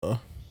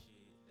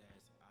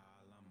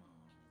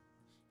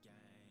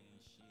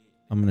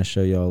I'm going to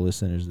show y'all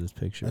listeners this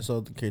picture. I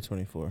sold the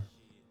K24.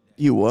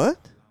 You what?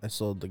 I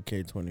sold the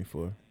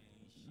K24.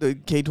 The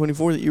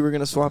K24 that you were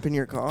going to swap in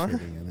your car?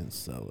 Kidding, I didn't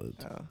sell it.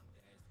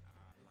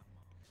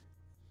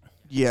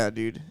 Yeah,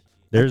 dude.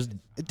 There's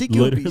I think it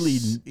would be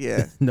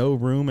literally no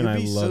room, and I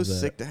It'd be love so that.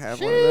 sick to have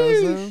one of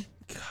those, though.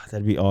 God,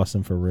 that'd be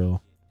awesome for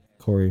real.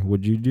 Corey,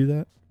 would you do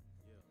that?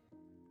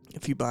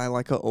 If you buy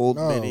like an old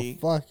mini.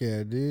 Fuck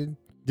yeah, dude.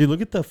 Dude,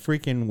 look at the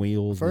freaking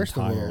wheels. First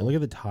and of tire. all- Look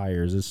at the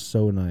tires. It's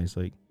so nice.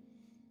 Like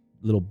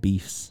little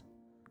beefs.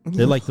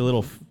 They're like the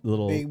little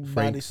Big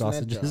Frank body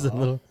sausages, snatcher. the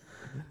little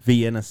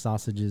Vienna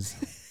sausages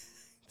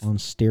on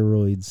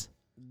steroids.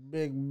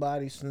 Big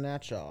body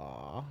snatcher.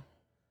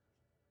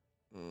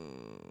 You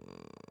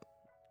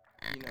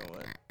know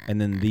what? And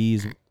then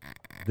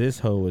this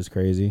hoe is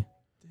crazy.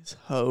 This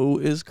hoe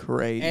is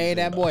crazy. Hey,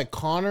 that boy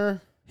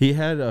Connor. He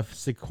had a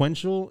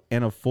sequential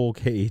and a full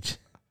cage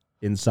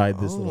inside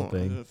this little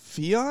thing.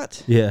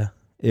 Fiat? Yeah,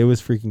 it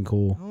was freaking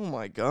cool. Oh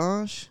my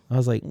gosh. I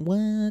was like,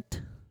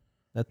 what?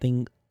 That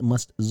thing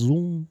must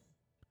zoom.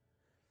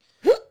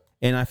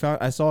 And I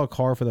saw a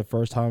car for the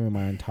first time in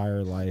my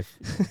entire life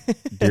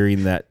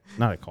during that.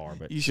 Not a car,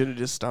 but You should have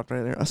just stopped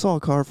right there. I saw a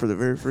car for the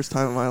very first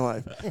time in my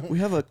life. We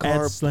have a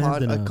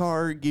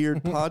car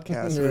geared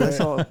podcast. Dude. I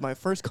saw my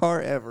first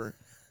car ever.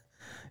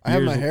 I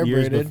have my hair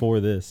years braided.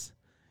 before this.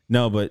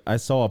 No, but I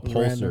saw a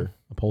Random.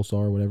 Pulsar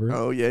or whatever.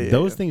 Oh yeah,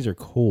 Those things are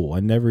cool. I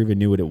never even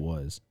knew what it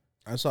was.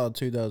 I saw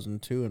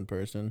 2002 in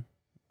person,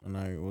 and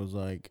I was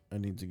like, I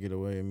need to get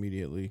away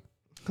immediately.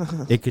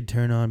 It could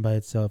turn on by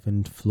itself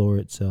and floor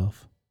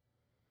itself.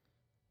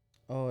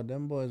 Oh,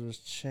 them boys was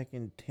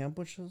checking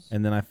temperatures,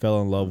 And then I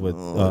fell in love with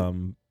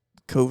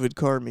COVID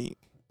car meat.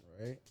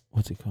 right?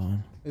 what's it called?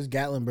 It's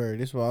Gatlinburg.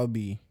 This is where I'll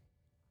be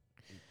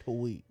in 2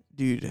 weeks.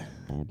 Dude,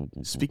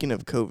 speaking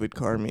of COVID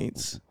car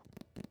meats,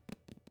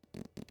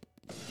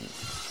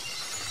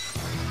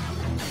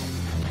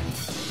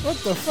 What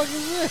the fuck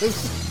is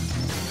this?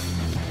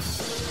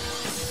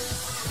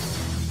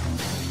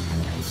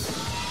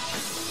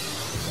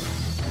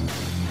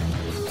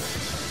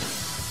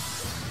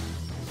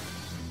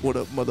 what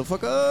up,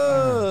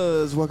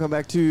 motherfuckers? Welcome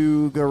back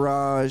to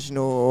Garage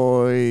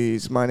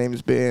Noise. My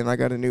name's Ben. I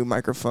got a new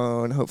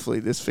microphone. Hopefully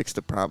this fixed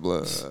the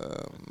problem.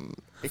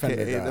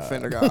 AKA the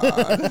Fender God.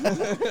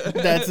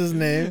 That's his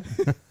name.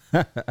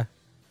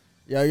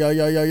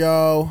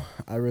 Yo.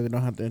 I really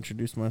don't have to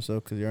introduce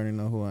myself because you already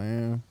know who I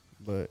am.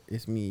 But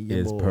it's me, your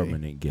It's boy,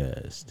 permanent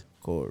guest.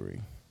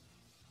 Corey.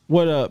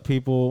 What up,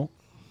 people?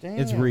 Damn.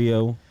 It's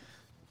Rio,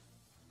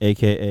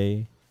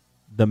 a.k.a.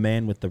 the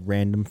man with the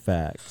random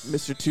facts.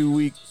 Mr.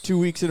 2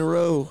 weeks in a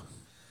row.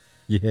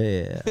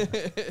 Yeah.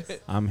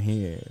 I'm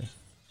here.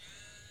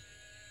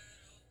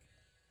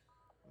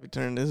 We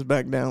turn this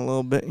back down a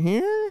little bit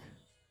here.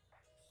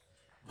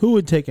 Who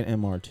would take an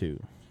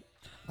MR2?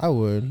 I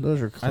would.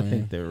 Those are clean. I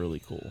think they're really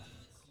cool.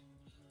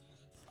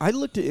 I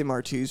looked at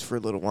MR2s for a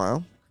little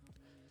while.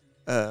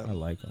 I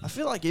like them. I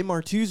feel like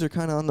MR2s are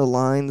kind of on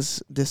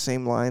the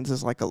same lines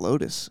as like a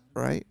Lotus,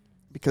 right?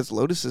 Because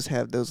Lotuses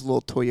have those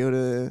little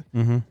Toyota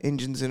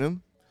engines in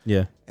them,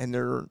 Yeah. and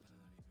they're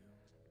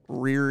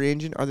rear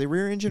engine. Are they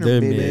rear engine or They're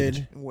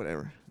mid?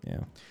 Whatever. Yeah.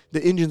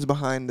 The engine's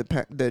behind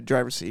the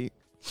driver's seat.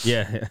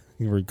 Yeah.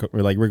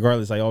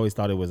 Regardless, I always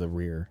thought it was a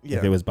rear. Yeah.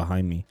 If it was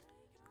behind me.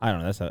 I don't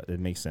know. That's how it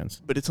makes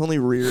sense. But it's only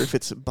rear if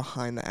it's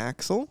behind the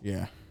axle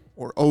Yeah.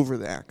 or over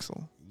the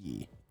axle.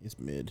 Yeah. It's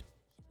mid.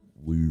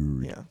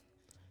 Weird. Yeah.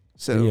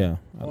 So yeah.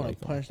 I I want like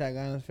to 'em. punch that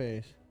guy in the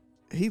face.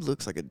 he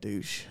looks like a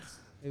douche.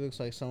 He looks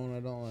like someone I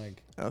don't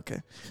like. Okay.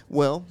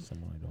 Well,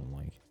 Someone I don't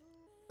like.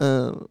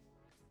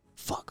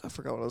 fuck, I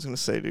forgot what I was going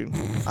to say, dude.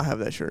 I have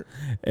that shirt.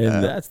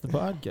 And that's the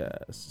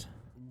podcast.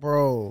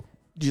 Bro.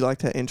 Do you like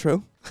that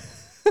intro?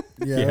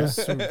 Yeah, that's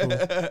super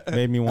cool.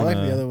 Made me I want like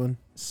the to other one.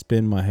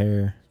 spin my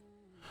hair.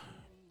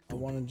 I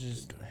want to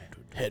just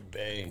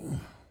headbang.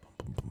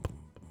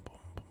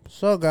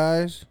 So,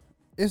 guys,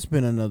 it's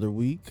been another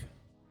week,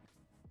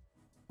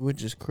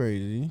 which is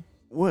crazy.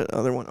 What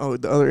other one? Oh,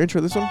 the other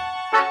intro, this one?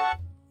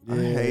 I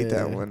hate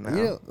that one now.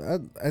 Yeah,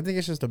 I think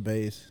it's just a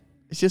bass.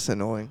 It's just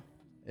annoying.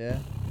 Yeah.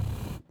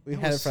 We It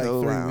had it was for like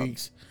so 3 loud.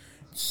 weeks.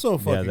 So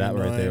fucking Yeah, that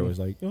right there annoying. was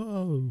like,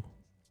 oh.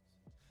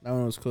 That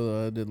one was cool,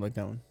 though. I did like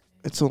that one.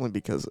 It's only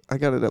because I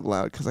got it up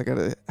loud because I got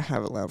to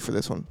have it loud for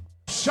this one.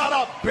 Shut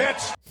up,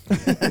 bitch!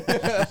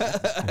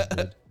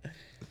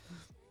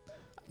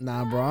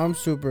 Nah, bro, I'm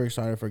super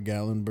excited for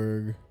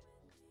Gallenberg.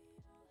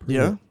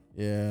 Yeah?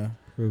 Yeah.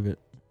 Prove it.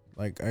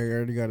 Like, I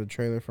already got a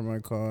trailer for my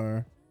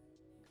car.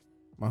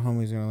 My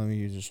homie's gonna let me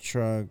use his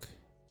truck.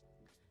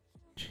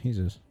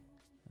 Jesus.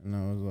 And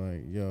I was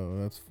like, yo,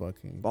 that's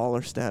fucking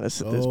Baller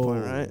status at this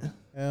point, right?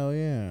 hell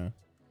yeah.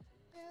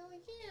 Hell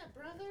yeah,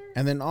 brother.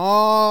 And then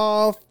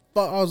I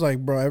was like,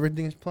 bro,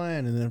 everything's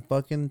planned. And then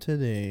fucking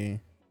today,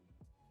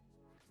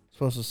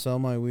 supposed to sell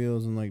my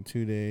wheels in like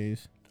 2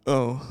 days.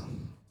 Oh,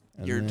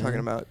 And you're then- talking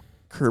about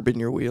curbing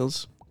your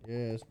wheels?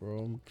 Yes, bro.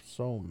 I'm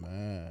so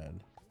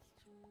mad.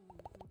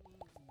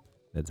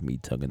 That's me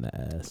tugging the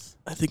ass.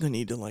 I think I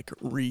need to like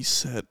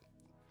reset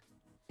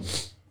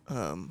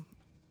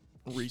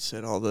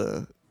reset all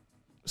the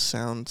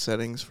sound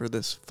settings for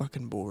this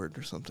fucking board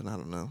or something. I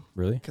don't know.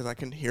 Really? Because I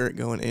can hear it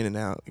going in and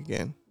out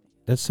again.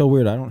 That's so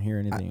weird. I don't hear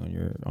anything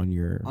on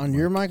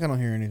your mic. I don't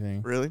hear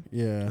anything. Really?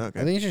 Yeah. Okay.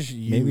 I think it's just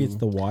you. Maybe it's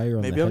the wire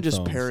on Maybe the I'm just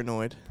headphones.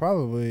 paranoid.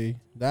 Probably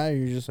that. Or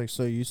you're just like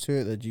so used to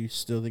it that you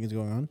still think it's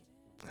going on.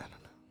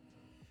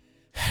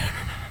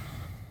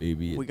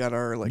 Maybe We got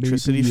our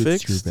electricity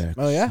fixed.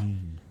 Oh, yeah?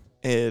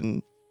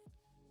 And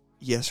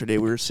yesterday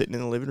we were sitting in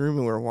the living room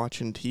and we were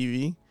watching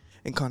TV.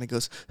 And Connie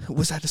goes,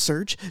 "Was that a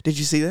surge? Did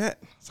you see that?"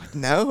 It's like,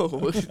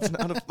 no, it's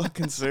not a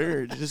fucking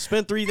surge. I just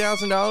spent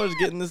 $3,000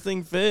 getting this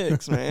thing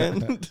fixed,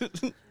 man.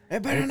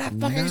 It better not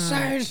fucking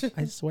surge.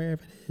 I swear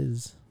if it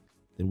is,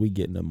 then we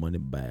getting the money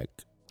back.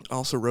 I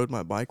also rode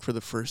my bike for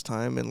the first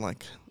time in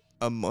like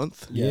a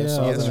month. Yeah,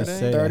 so I was gonna yesterday.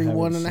 say, I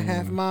 31 haven't and a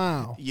half seen-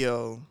 mile.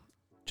 Yo,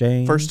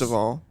 James. first of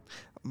all,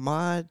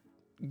 my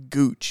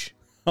gooch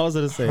I was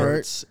gonna say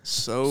hurts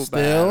so Still?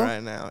 bad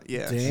right now.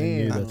 Yeah.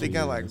 Damn. I think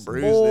I like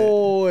bruised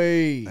Boy.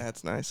 it.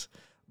 That's nice.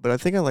 But I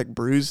think I like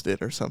bruised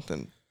it or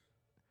something.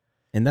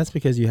 and that's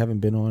because you haven't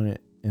been on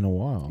it in a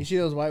while. You see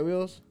those white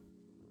wheels?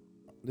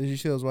 Did you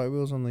see those white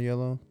wheels on the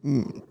yellow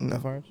No.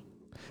 Sapphires?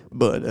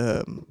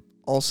 But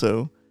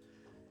also,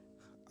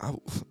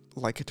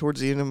 like towards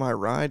the end of my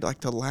ride,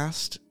 like the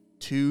last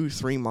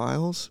 2-3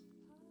 miles,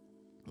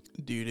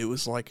 dude, it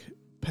was like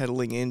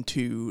pedaling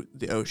into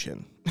the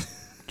ocean.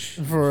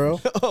 For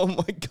real? Oh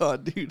my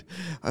god, dude!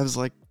 I was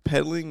like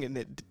pedaling and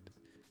it.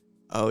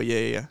 Oh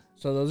yeah.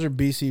 So those are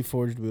BC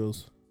forged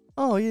wheels.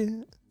 Oh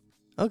yeah.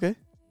 Okay.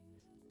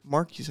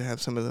 Mark used to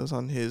have some of those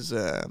on his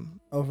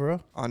Oh, for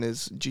real?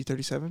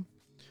 G37.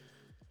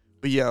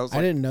 But yeah, I was I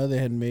like, didn't know they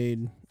had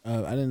made. I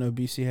didn't know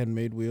BC had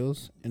made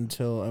wheels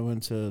until I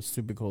went to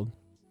Stupid Cold,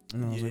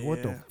 and I was like,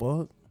 "What the Yeah.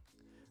 fuck?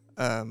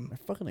 They're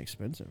fucking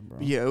expensive, bro."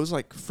 yeah, it was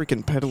like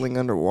freaking pedaling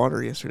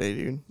underwater yesterday,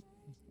 dude.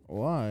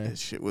 Why? That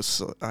shit was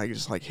so, I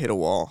just like hit a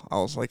wall. I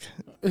was like,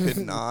 could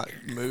not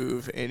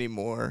move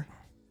anymore.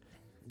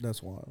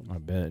 That's wild. I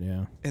bet,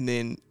 yeah. And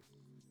then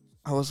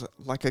I was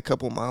like a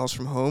couple miles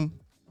from home,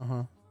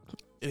 Uh-huh.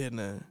 and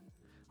I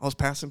was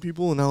passing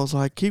people, and I was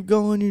like, "Keep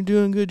going, you're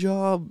doing a good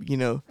job," you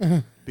know,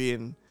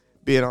 being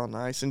all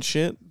nice and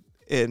shit.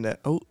 And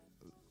that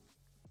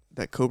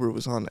Cobra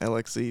was on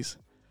LXZs,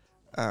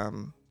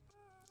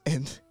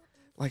 and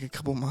like a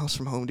couple miles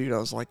from home, dude, I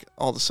was like,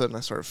 all of a sudden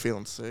I started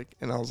feeling sick,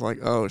 and I was like,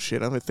 "Oh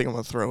shit, I think I'm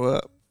gonna throw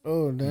up."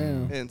 Oh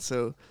damn! And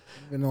so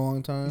Been a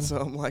long time.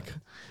 I'm like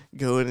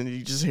going, and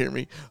you just hear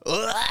me.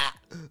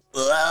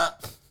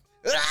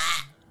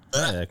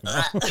 Heck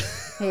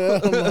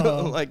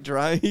no. Like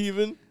dry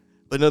heaving,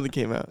 but nothing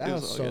came out. That It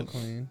was was all so good.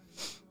 clean.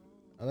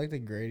 I like the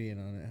gradient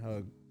on it. How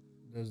it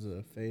does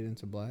the fade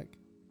into black,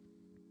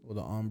 or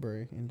the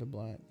ombre into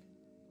black.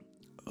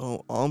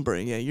 Oh,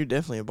 ombre, yeah, you're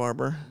definitely a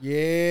barber.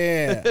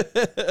 Yeah,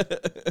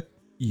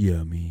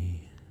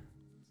 Yummy.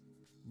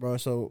 bro.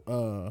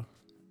 So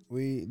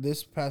we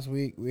this past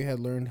week we had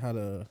learned how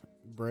to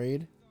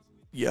braid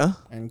Yeah.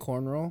 and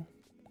cornrow,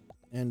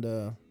 and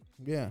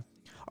yeah,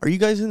 Are you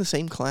guys in the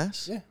same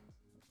class? Yeah.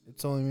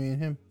 it's only me and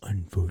him.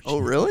 Unfortunately. Oh,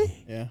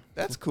 really? Yeah,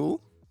 That's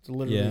cool. it's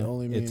literally Yeah,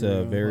 only me. it's and a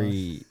him in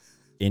very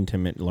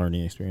intimate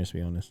learning experience, to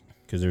be honest.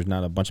 Because there's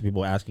not a bunch of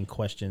people asking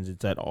questions. It's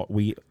that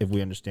if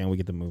we understand, we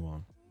get to move on.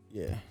 class.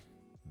 Yeah,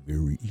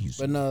 Very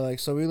easy. but no, like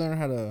so we learned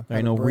how to. There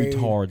ain't no braid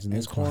retards in and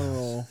this class.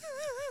 cornrow.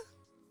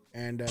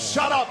 And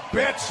Shut up,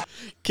 bitch!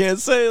 Can't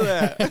say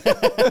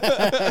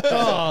that.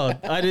 Oh,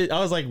 I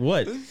was like,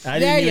 what? I Yeah,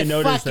 didn't you even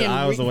notice that fucking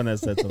I was the one that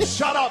said something.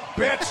 Shut up,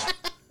 bitch!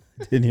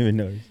 Didn't even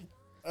notice.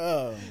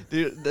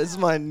 Dude, this is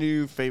my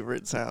new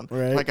favorite sound.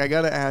 Right. Like, I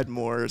got to add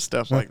more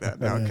stuff like that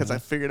now because I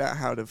figured out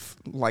how to,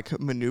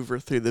 maneuver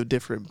through the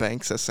different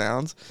banks of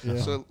sounds. Yeah.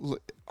 So,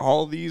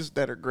 all these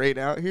that are grayed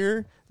out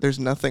here, there's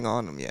nothing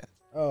on them yet.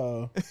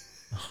 Oh,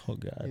 Oh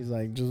God. he's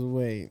like, just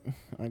wait.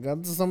 I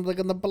got something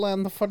in the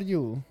plan for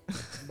you.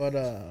 But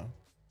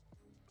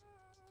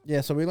yeah.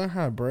 So we learned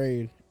how to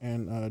braid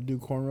and do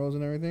cornrows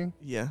and everything,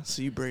 Yeah,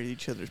 so you braid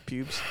each other's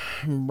pubes.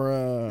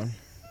 bruh.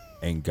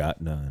 Ain't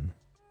got none.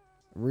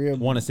 Rhea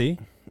Want to see?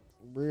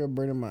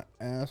 braiding my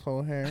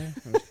asshole hair.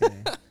 I'm just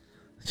kidding.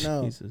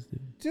 No, Jesus,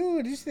 dude.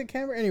 dude, you see the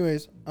camera?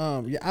 Anyways,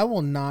 yeah, I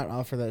will not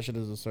offer that shit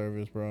as a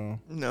service, bro.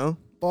 No.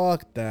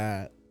 Fuck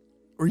that.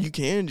 Or you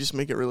can just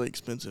make it really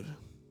expensive.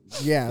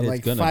 Yeah, It's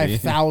like gonna be.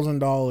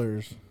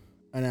 $5,000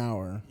 an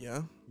hour.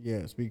 Yeah.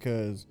 Yes,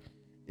 because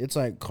it's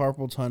like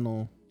carpal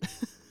tunnel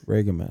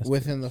Reagan master.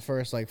 within the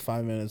first like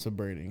 5 minutes of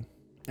braiding.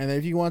 And then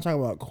if you want to talk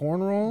about No,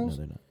 cornrows,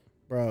 they're not.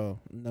 bro,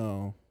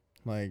 no,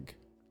 like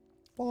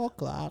fuck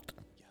that.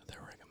 Yeah, they're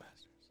Rega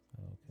Masters.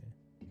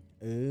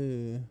 Okay.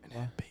 Ooh, And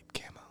had babe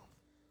camo.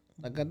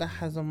 like that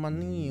has a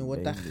money.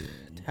 What the Baby.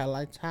 hell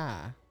I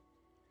tie?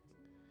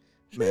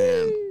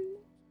 Man,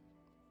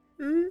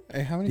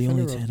 Hey, how many The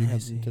fender only rolls 10 do you I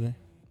have see. today?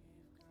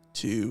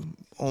 2.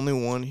 Only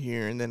 1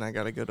 here, and then I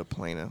got to go to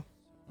Plano.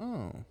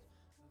 Oh,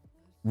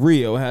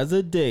 Rio has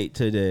a date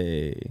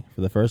today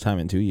for the first time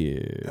in 2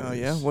 years. Oh,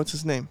 yeah? What's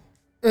his name?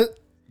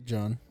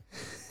 John.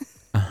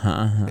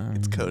 Uh-huh.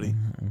 It's Cody.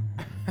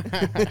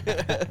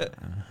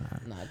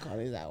 Not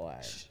Connie's that way.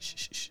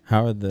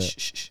 How are the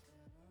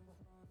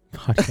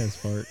podcast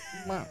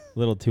fart?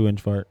 Little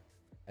 2-inch fart.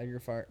 Edgar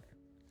fart.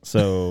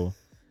 So,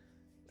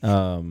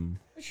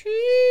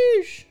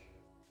 Sheesh.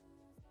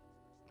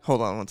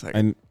 Hold on one second.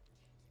 I'm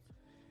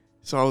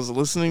So I was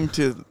listening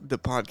to the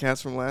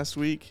podcast from last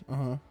week,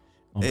 Uh-huh. on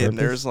and purpose?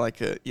 there's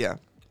like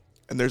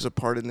and there's a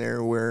part in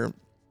there where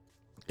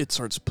it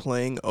starts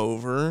playing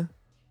over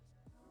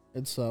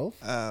Itself.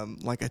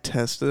 like a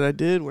test that I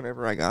did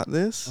whenever I got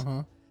this,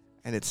 Uh-huh.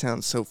 and it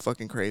sounds so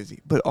fucking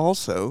crazy. But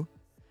also,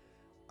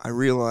 I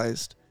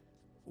realized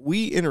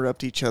we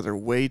interrupt each other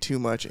way too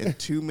much, and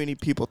too many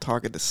people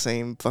talk at the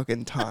same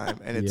fucking time,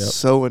 and it's Yep.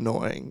 so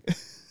annoying.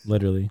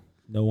 Literally,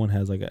 no one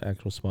has like an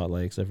actual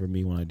spotlight except for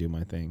me when I do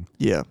my thing.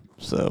 Yeah,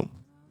 so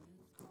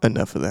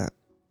enough of that.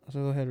 So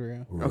go ahead,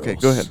 Rio. Okay,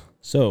 go ahead.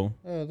 So,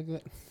 Oh, look at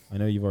that. I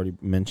know you've already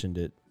mentioned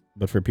it,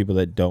 but for people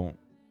that don't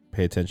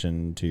pay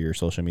attention to your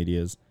social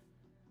medias,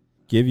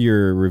 give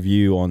your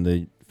review on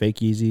the fake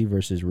Yeezy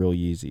versus real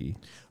Yeezy.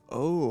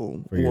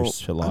 Oh, For your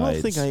well, I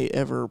don't think slides. I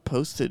ever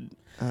posted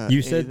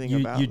You said anything you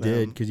about did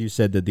them. because you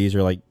said that these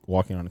are like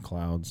walking on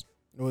clouds.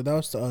 Well, that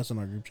was to us in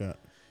our group chat.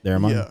 There,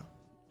 am I? Yeah.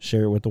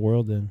 Share it with the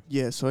world then.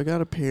 Yeah, so I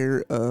got a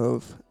pair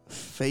of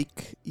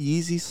fake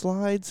Yeezy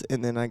slides,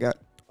 and then I got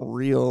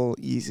real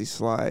Yeezy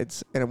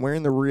slides. And I'm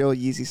wearing the real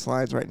Yeezy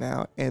slides right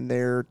now, and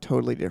they're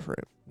totally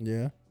different.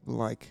 Yeah.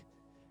 Like,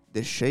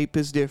 the shape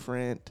is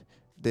different.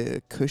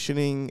 The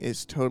cushioning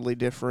is totally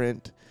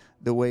different.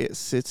 The way it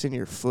sits in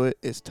your foot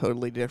is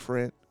totally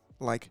different.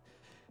 Like,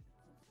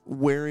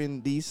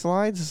 wearing these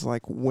slides is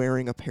like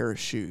wearing a pair of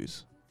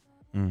shoes.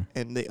 Mm.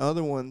 And the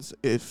other ones,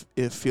 if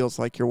it feels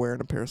like you're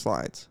wearing a pair of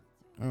slides.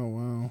 Oh,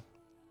 wow.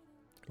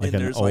 Like And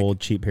an there's, like- old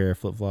cheap pair of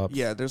flip flops.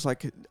 Yeah, there's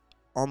like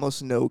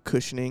almost no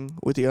cushioning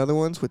with the other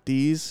ones. With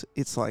these,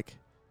 it's like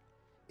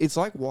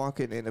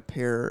walking in a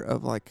pair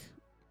of like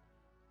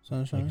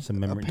Sunshine. Like some a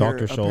memory. pair,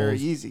 Dr. a pair of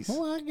Scholl's. Yeezys.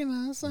 Walking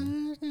on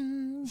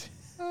sunshine.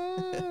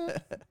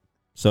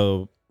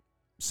 So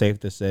safe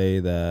to say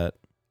that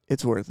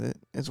It's worth it.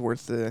 It's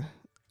worth the.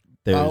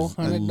 there's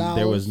 $100.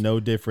 there was no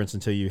difference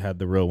until you had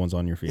the real ones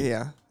on your feet.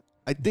 Yeah,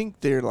 I think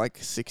they're like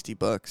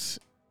 $60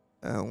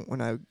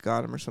 when I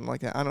got them or something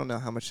like that. I don't know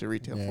how much they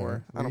retail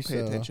for. I don't pay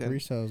attention.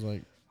 Resale's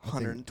like I think-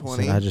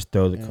 120. So I just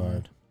throw the Yeah.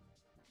 card.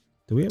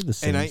 Do we have the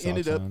same And I socks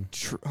ended up, on?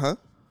 huh?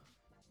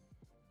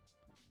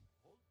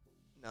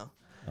 No.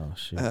 Oh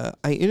shit.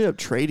 I ended up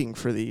trading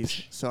for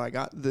these. So I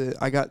got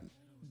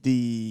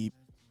the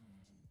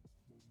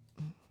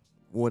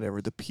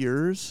whatever, the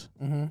Pures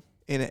Mm-hmm.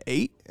 in an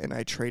 8, and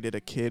I traded a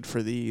kid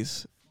for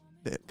these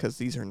because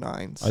these are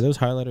 9s. Are those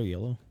highlighter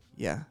yellow?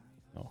 Yeah.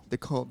 Oh. They're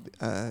called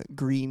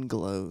Green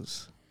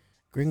Glows.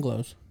 Green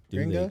glows. Do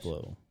Green they glows?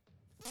 glow?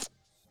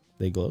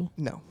 They glow?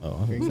 No.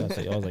 Oh, I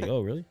was like,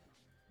 oh really?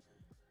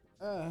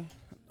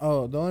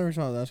 Oh, the only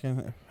reason I was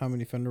asking how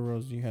many fender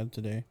rolls you had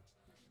today,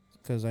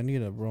 because I need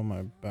to roll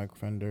my back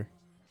fender.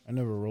 I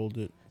never rolled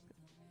it.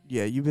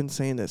 Yeah, you've been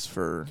saying this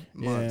for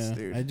months, yeah,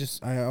 dude.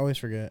 I always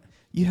forget.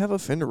 You have a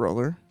fender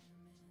roller.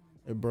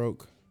 It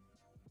broke.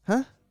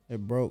 Huh?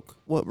 It broke.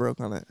 What broke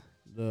on it?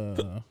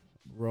 The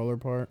roller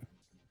part,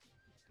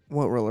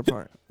 What roller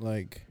part?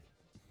 like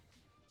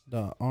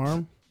the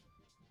arm,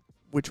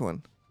 Which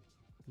one?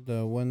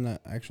 the one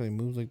that actually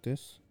moves like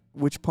this.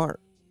 Which part?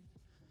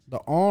 The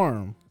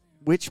arm.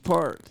 Which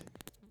part?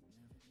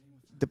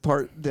 The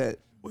part that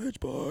Which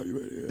part?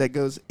 that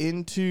goes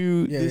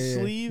into Yeah, this yeah,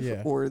 yeah, sleeve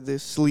yeah. or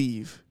this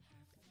sleeve?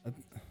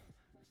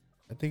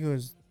 I think it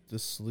was the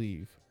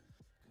sleeve.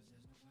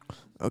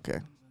 Okay.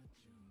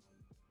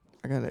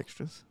 I got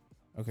extras.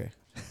 Okay.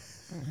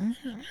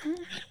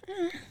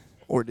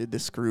 Or did the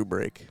screw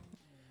break?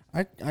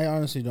 I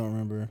honestly don't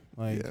remember.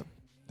 Like, Yeah.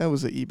 That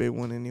was an eBay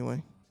one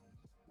anyway.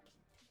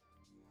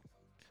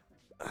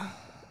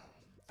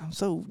 I'm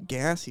so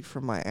gassy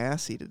from my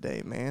assy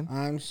today, man.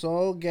 I'm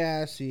so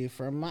gassy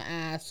from my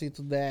assy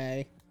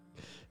today.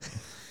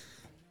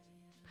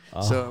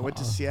 So I went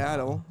to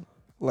Seattle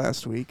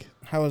last week.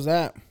 How was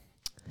that?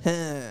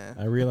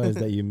 I realized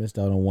that you missed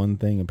out on one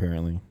thing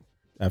apparently.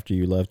 After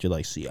you left, you're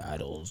like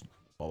Seattle's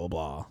blah blah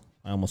blah.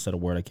 I almost said a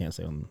word I can't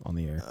say on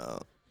the air.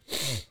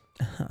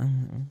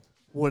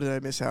 What did I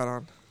miss out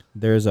on?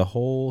 There's a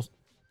whole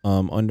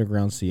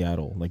underground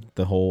Seattle. Like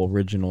the whole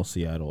original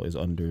Seattle is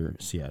under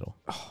Seattle.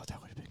 Oh,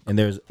 that would have been And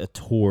there's a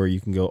tour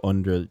you can go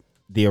under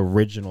the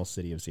original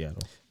city of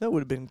Seattle. that would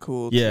have been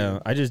cool. Yeah,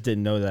 too. I just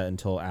didn't know that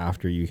until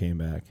after you came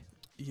back.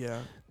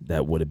 Yeah.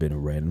 That would have been a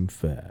random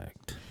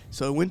fact.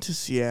 So I went to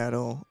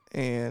Seattle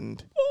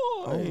and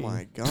oh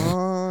my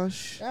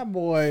gosh. That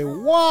boy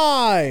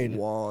wide.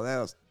 Wow, that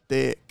was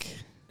thick.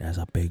 That's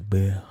a big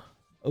bill.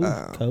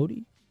 Oh,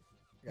 Cody.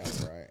 Yeah,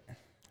 right.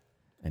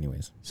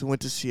 Anyways, So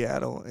went to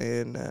Seattle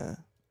and I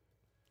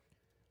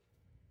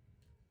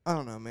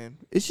don't know, man.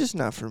 It's just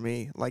not for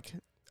me. Like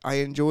I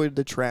enjoyed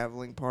the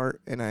traveling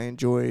part and I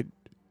enjoyed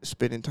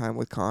spending time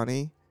with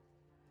Connie.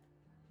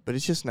 But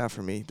it's just not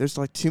for me. There's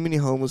like too many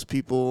homeless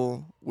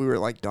people. We were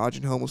like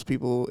dodging homeless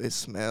people. It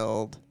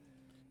smelled.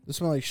 This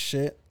smell like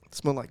shit. It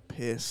smelled like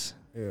piss.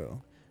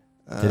 Ew.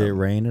 did it Um,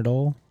 rain at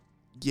all?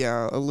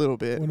 Yeah, a little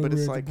bit, but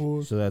it's like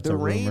So that's the a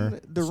rain. rumor.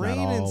 The It's not rain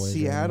in always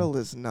Seattle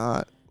is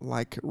not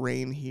like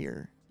rain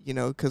here, you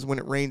know, because when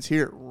it rains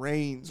here, it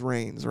rains,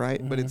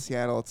 right? But in Mhm.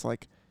 Seattle, it's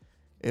like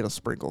it'll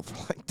sprinkle for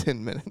like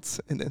 10 minutes,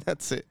 and then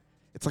that's it.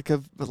 It's like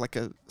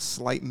a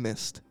slight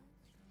mist.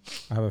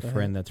 I have a The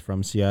friend that's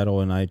from Seattle,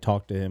 and I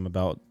talked to him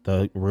about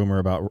the rumor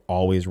about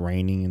always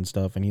raining and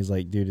stuff, and he's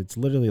like, dude, it's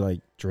literally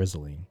like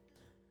drizzling.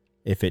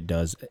 If it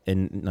does,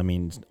 and I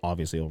mean,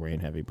 obviously it'll rain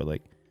heavy, but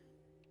like,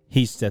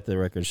 he set the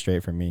record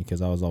straight for me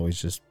because I was always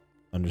just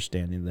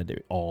understanding that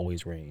it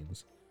always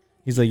rains.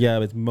 He's like, yeah,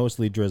 it's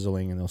mostly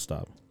drizzling and they'll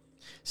stop.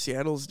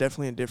 Seattle's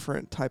definitely a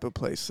different type of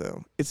place,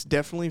 though. It's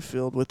definitely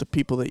filled with the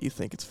people that you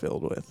think it's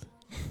filled with.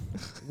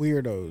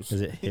 Weirdos.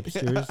 Is it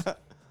hipsters?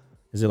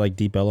 Is it like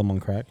Deep Ellum on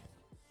crack?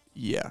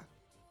 Yeah.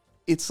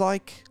 It's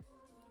like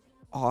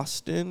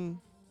Austin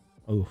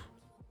Oof.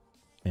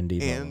 And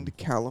Deep Ellum. and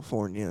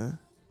California.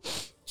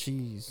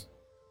 Cheese.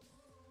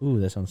 Ooh,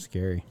 that sounds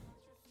scary.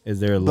 Is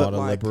there a But lot of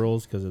like-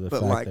 liberals because of the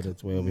but fact like that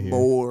it's way over here?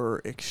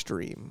 more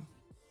extreme.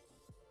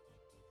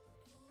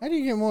 How do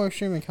you get more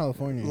extreme in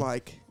California?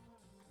 Like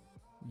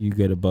You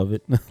get above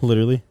it,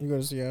 literally, you go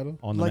to Seattle?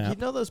 on the Like, map.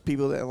 you know those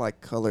people that,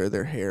 like, color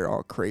their hair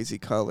all crazy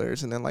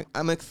colors and then, like,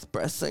 I'm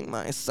expressing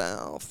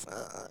myself.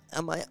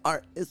 And my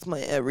art is my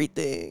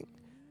everything.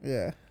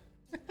 Yeah.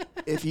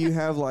 If you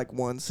have, like,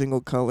 one single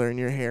color in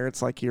your hair,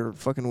 it's like you're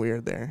fucking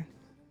weird there.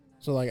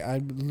 So like I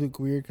look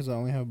weird because I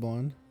only have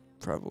blonde.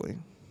 Probably.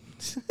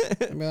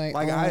 I'd be like,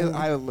 Like, oh,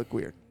 I look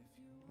weird.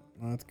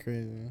 oh, that's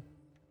crazy.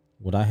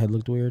 What I had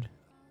looked weird?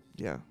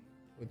 Yeah.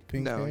 With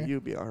pink No, hair.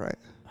 you'd be all right.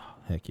 Oh,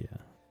 heck yeah.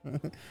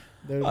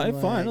 They'd I be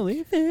like,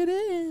 finally fit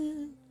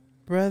in.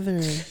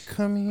 brother,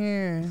 come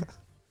here,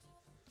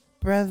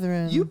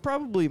 brethren. You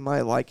probably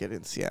might like it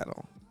in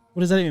Seattle. What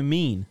does that even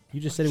mean? You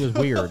just said it was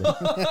weird. All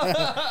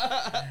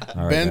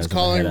right, Ben's guys, I'm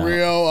calling gonna head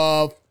out. Rio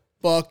a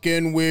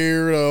fucking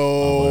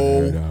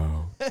weirdo.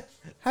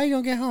 How you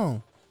gonna get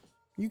home?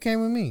 You came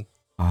with me.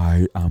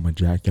 I'm a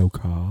jack your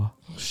car.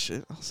 Oh,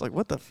 shit. I was like,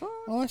 what the fuck?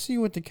 Oh, I see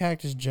you with the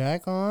Cactus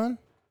Jack on.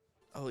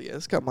 Oh, yeah.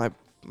 It's got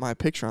my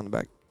picture on the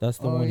back. That's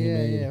the Oh one he yeah,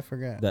 made. yeah, I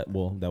forgot. That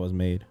was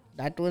made.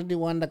 That was the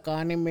one that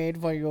Connie made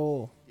for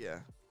you. Yeah.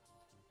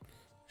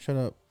 Shut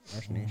up,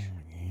 Arshanish.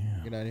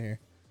 Yeah. Get out of here.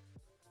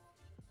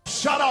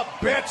 Shut up,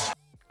 bitch!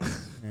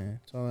 Yeah,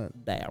 it's all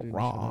that. That dude,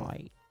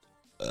 right.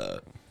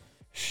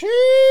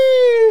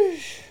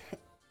 Sheesh.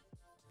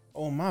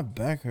 Oh, my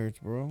back hurts,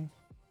 bro.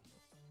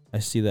 I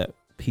see that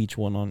peach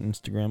one on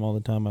Instagram all the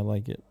time. I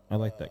like it. I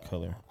like that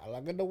color. I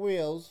look at the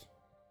wheels.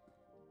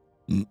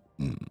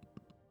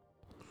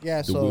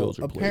 Yeah, The so wheels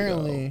are played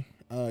apparently,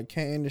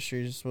 Kent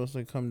Industries is supposed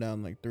to come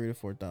down like 3,000 to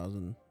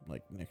 4,000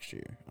 like next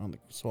year on the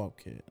swap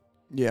kit.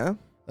 Yeah.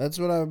 That's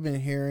what I've been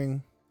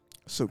hearing.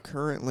 So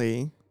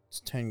currently It's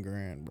 10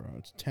 grand, bro.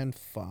 It's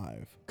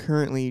 10.5.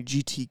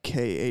 GTK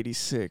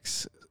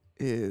 86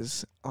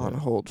 is on Yeah.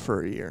 hold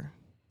for a year.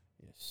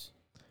 Yes.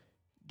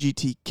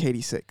 GTK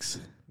 86.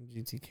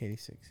 GTK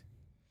 86.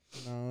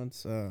 No,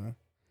 it's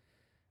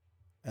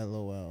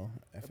LOL.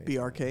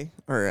 BRK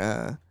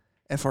or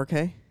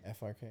FRK.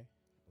 FRK.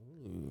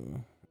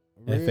 Ooh.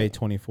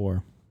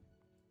 FA24.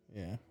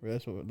 Yeah,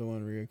 that's what the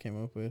one Rio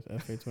came up with.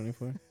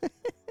 FA24.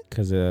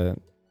 Because,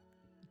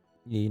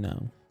 you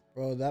know.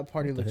 Bro, that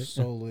party What the looks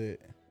heck? so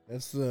lit.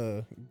 That's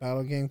the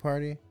Battle Gang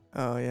party.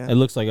 Oh yeah. It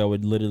looks like I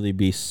would literally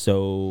be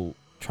so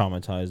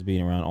traumatized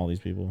being around all these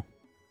people.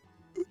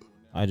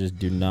 I just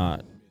do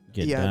not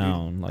get Yeah, dude.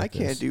 down like I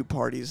can't this. do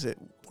parties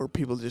where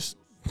people just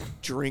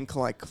drink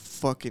like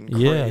fucking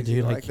crazy. Yeah,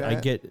 dude. like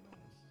that.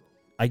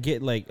 I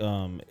get like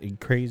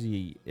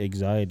crazy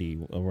anxiety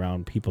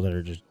around people that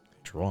are just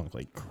drunk,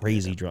 like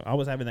crazy drunk. I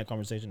was having that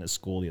conversation at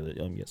school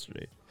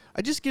yesterday.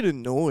 I just get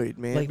annoyed,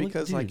 man, Like, look,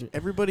 because like dude.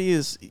 everybody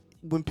is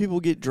when people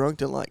get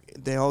drunk,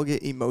 they all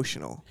get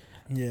emotional.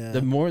 Yeah.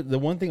 The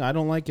one thing I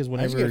don't like is just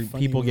whenever get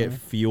funny, people get man.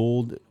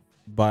 fueled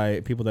by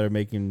people that are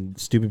making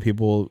stupid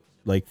people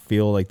like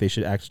feel like they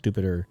should act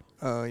stupider.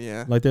 Oh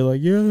yeah. Like they're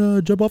like, yeah,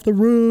 jump off the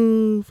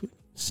roof,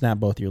 snap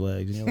both your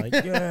legs, and you're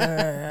like,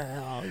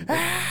 yeah.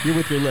 You're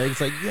with your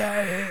legs like,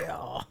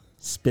 yeah,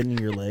 spinning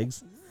your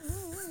legs.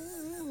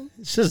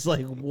 It's just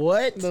like,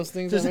 what? Those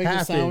things just that make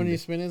the sound when happened? you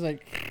spin is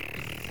like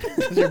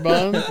is your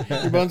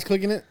buns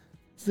clicking it.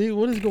 See,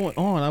 what is going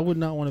on? I would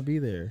not want to be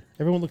there.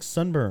 Everyone looks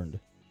sunburned.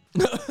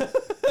 Well,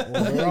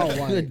 they're all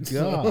white. Good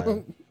so- God.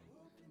 And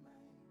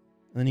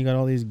then you got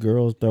all these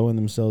girls throwing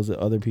themselves at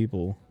other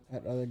people.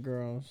 At other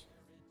girls.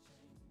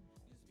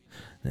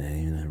 There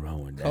ain't nothing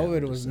wrong with that.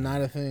 COVID was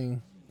not a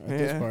thing at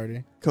this Yeah.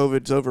 party.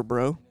 COVID's over,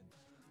 bro.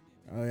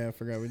 Oh yeah, I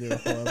forgot we did a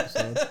whole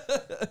episode.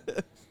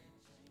 I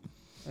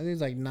think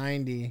it's like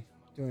 90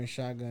 doing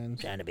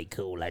shotguns. trying to be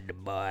cool like the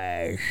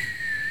boys.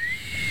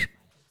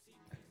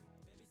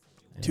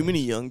 Too many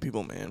young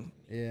people, man.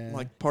 Yeah.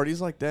 Like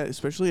parties like that,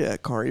 especially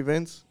at car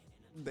events,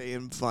 they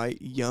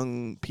invite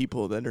young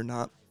people that are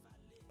not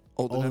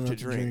old, enough to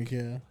drink.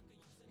 Yeah.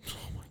 Oh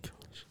my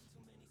gosh.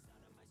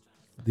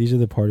 These are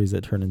the parties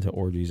that turn into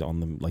orgies on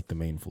the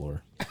main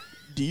floor.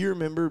 Do you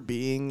remember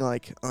being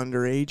like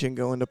underage and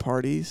going to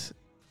parties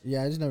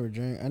Yeah, I just never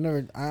drank.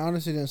 I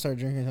honestly didn't start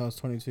drinking until I was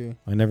 22.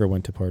 I never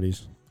went to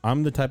parties.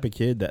 I'm the type of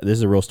kid that this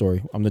is a real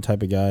story. I'm the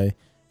type of guy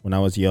when I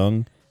was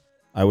young,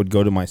 I would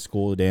go to my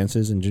school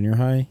dances in junior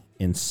high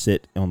and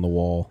sit on the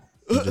wall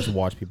and just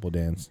watch people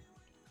dance.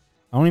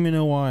 I don't even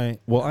know why.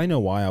 Well, I know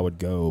why I would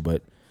go,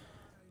 but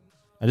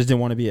I just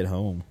didn't want to be at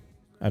home.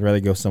 I'd rather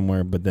go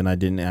somewhere, but then I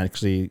didn't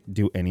actually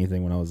do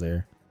anything when I was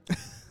there.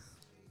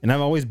 And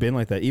I've always been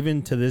like that.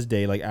 Even to this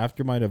day, like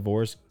after my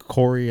divorce,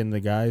 Corey and the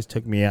guys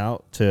took me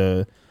out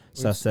to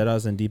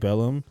Sacetas and Deep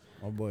Ellum.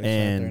 My boy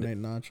And sat there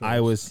and ate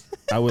nachos.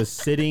 I was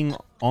sitting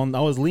on,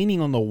 I was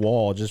leaning on the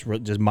wall, just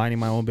minding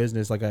my own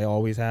business like I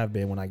always have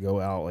been when I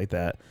go out like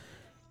that.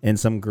 And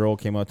some girl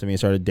came up to me and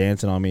started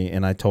dancing on me,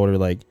 and I told her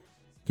like,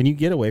 "Can you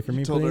get away from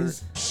me,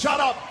 please?" Shut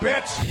up,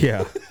 bitch.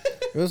 Yeah,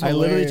 It was I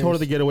literally hilarious. told her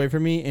to get away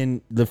from me,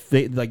 and the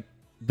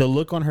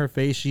look on her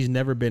face, she's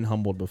never been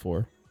humbled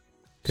before,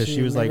 because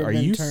she was like, never "Are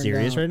been you turned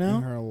serious down right now?"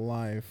 In her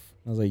life.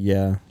 I was like,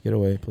 "Yeah, get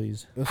away,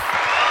 please." It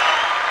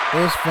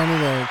was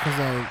funny though, because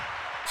like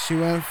she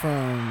went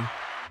from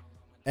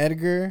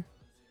Edgar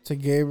to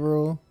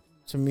Gabriel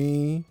to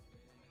me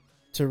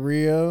to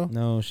Rio,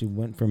 No, she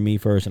went from me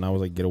first, and I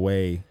was like, "Get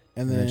away,"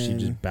 and and then then she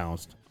just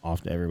bounced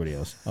off to everybody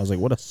else. I was like,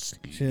 "What a."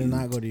 she did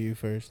not go to you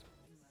first.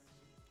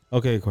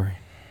 Okay, Corey.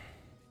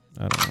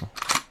 I don't know.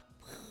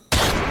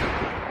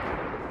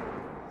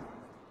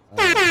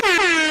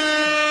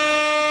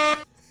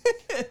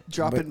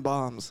 Dropping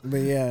bombs.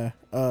 But yeah,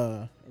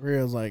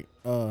 Rio's like,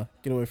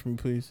 get away from me,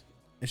 please.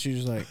 And she's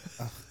just like,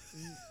 ugh.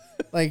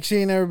 Like she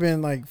ain't never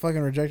been like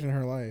fucking rejected in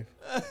her life.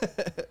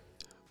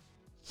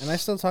 And I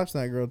still talk to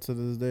that girl to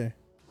this day.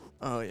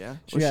 Oh yeah,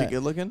 She was she got-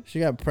 good looking? She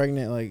got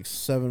pregnant like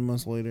 7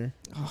 months later.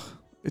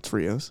 It's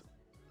Rio's.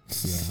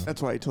 Yeah.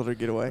 That's why he told her to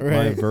get away.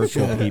 My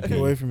virtual Yeah, PP. Get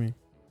away from me.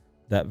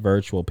 That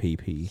virtual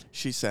PP.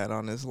 She sat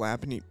on his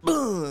lap and he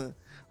real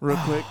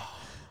quick,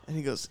 and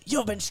he goes,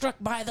 You've been struck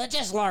by the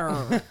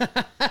Jizzler.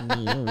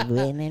 You've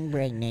been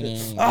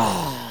impregnated.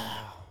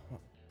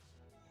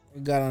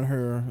 Got on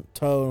her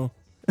toe.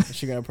 And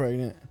she got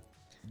pregnant.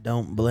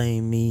 Don't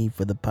blame me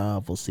for the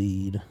powerful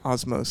seed.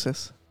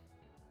 osmosis.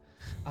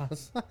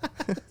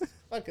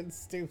 Fucking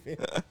stupid.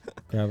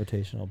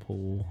 Gravitational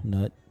pull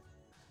nut.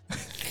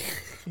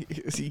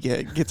 He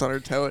gets on her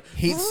toe.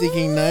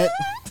 Heat-seeking nut.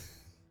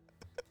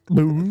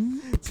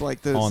 It's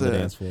like those. On the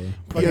dance floor. You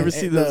ever Fucking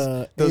see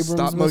the those Abrams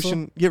stop missile?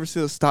 motion? You ever see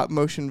those stop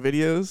motion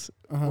videos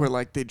Uh-huh. where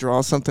like they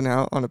draw something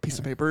out on a piece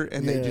of paper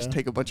and they just Yeah.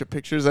 take a bunch of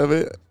pictures of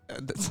it?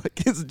 And it's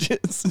like it's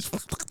just.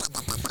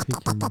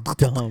 Freaking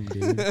dumb,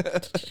 dude.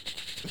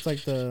 It's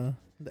like the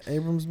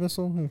Abrams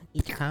missile.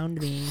 He found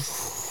me.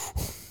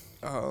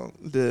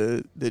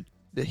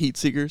 The heat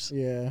seekers.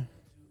 Yeah.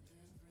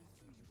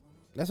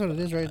 That's what it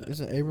is, right? It's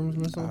an Abrams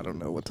missile. I don't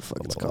know what the fuck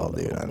it's called,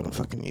 dude. I don't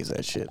fucking use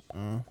that shit.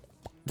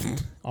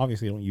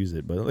 Obviously, you don't use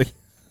it, but like,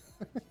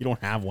 you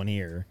don't have one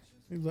here.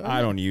 He's like,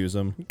 I don't use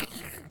them.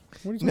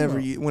 What are you talking Never.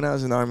 about? When I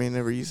was in the army, I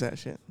never used that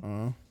shit.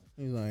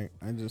 He's like,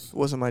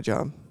 Wasn't my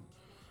job.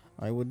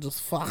 I would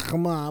just fuck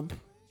him up.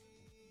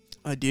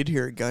 I did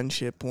hear a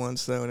gunship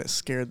once though, and it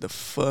scared the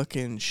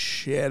fucking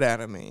shit out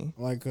of me.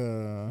 Like,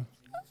 Where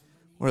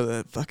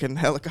the fucking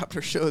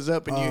helicopter shows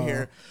up and you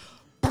hear,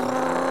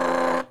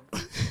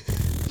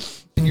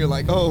 and you're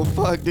like, "Oh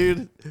fuck,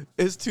 dude,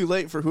 it's too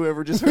late for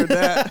whoever just heard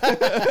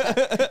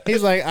that."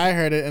 he's like, I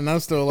heard it and I'm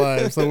still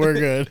alive, so we're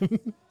good.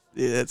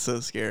 Yeah, that's so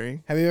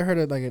scary. Have you ever heard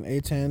of like an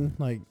A-10,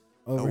 like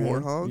A overhead?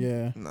 warthog?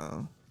 Yeah.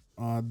 No.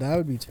 That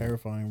would be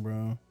terrifying,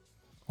 bro.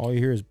 All you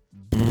hear is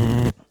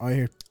I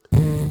hear.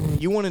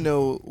 You want to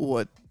know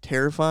what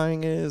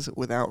terrifying is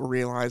without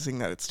realizing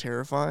that it's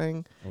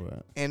terrifying?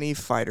 What? Any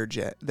fighter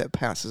jet that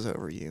passes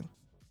over you.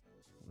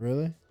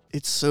 Really?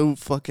 It's so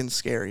fucking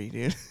scary,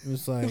 dude.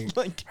 It's like,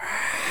 Like,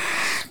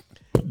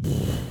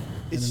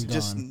 it's then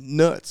just gone.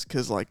 nuts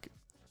because like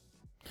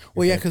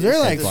well, yeah, because they're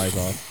like, flies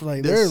off.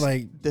 like This- they're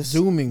like this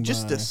zooming.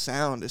 just by. the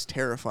sound is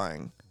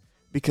terrifying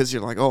because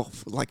you're like, oh,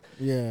 like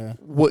Yeah.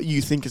 what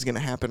you think is gonna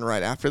happen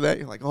right after that.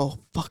 You're like, oh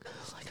fuck,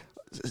 like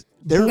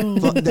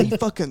they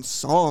fucking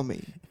saw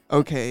me,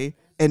 okay,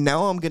 and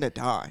now I'm gonna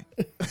die.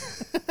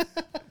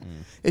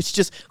 It's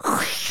just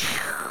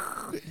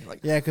like,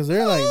 Yeah, because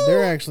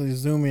they're actually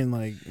zooming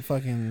like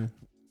fucking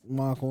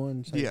Mach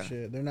 1 type Yeah.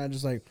 shit. They're not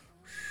just like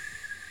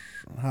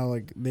how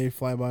like they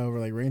fly by over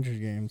like Rangers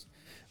games.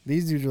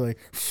 These dudes are like,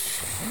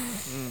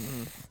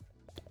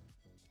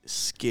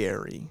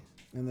 scary.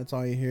 and that's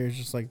all you hear is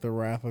just like the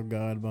wrath of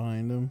God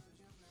behind them.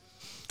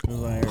 It's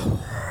like,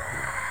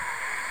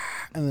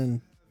 and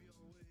then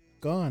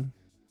gone.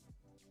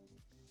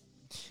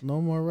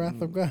 No more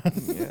wrath of God.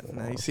 Yeah,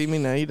 now you see me,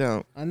 now you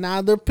don't. And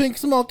now there's pink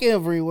smoke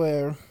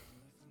everywhere.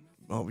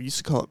 Oh, we used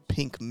to call it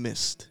pink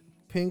mist.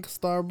 Pink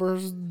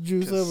Starburst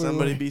juice 'Cause everywhere.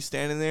 somebody be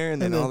standing there,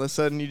 and then And then- all of a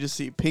sudden you just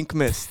see pink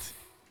mist.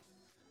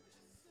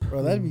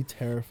 Bro, that'd be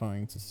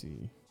terrifying to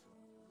see.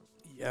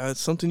 Yeah,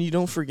 it's something you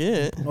don't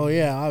forget. Oh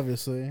yeah,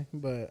 obviously,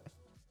 but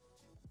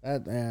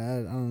that yeah,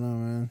 I don't know,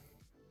 man.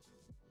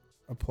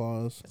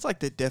 Applause. It's like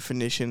the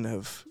definition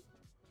of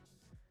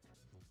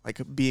like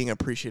being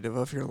appreciative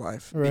of your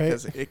life, Right.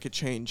 because it could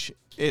change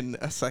in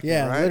a second.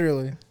 Yeah, right?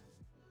 literally.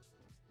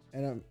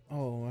 And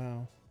oh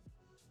wow,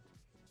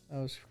 that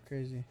was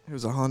crazy. It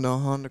was a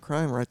Honda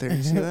crime right there.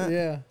 You see that?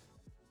 Yeah.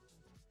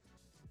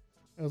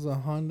 It was a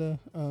Honda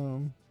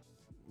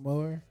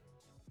mower.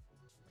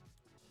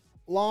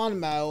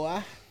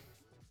 Lawnmower.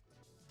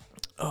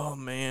 Oh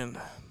man,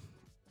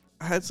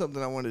 I had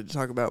something I wanted to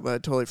talk about, but I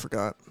totally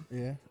forgot.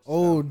 Yeah.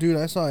 Oh, dude,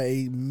 I saw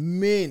a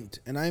mint,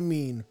 and I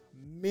mean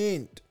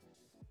mint,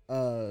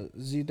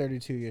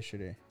 Z32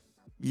 yesterday.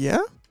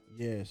 Yeah.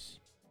 Yes.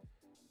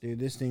 Dude,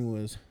 this thing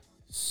was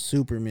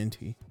super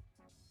minty.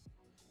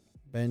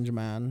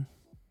 Benjamin.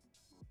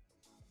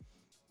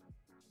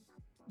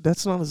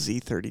 That's not a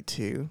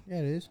Z32. Yeah,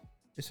 it is.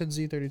 It said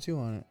Z32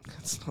 on it.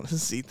 That's not a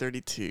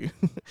Z32.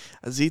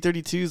 A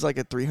Z32 is like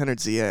a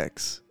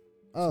 300ZX.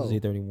 Oh,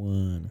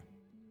 Z31.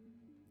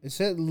 it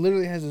said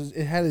literally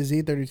it had a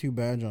Z32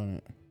 badge on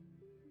it.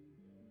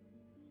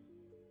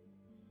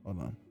 Hold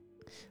on.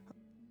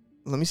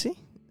 Let me see.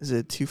 Is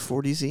it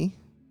 240Z?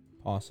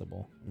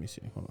 Possible. Let me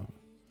see. Hold on.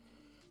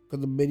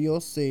 Got the video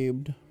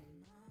saved.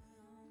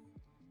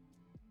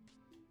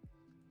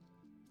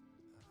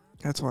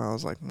 That's why I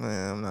was like,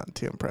 nah, I'm not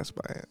too impressed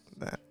by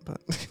that.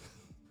 But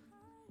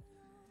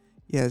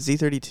yeah,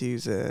 Z32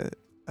 is a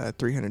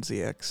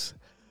 300ZX.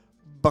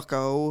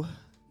 Bucko.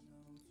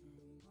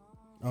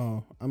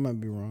 Oh, I might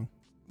be wrong.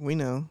 We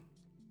know.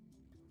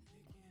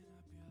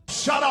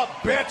 Shut up,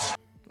 bitch!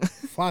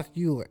 Fuck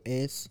you,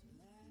 ass.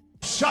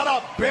 Shut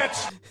up,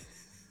 bitch!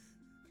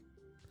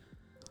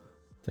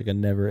 It's like a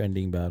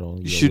never-ending battle.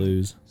 You Should-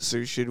 lose.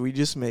 So should we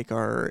just make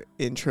our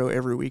intro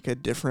every week a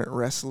different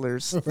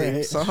wrestler's theme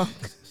Right. song?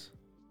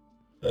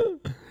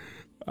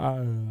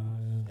 Uh,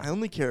 I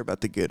only care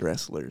about the good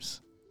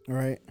wrestlers.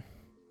 Right?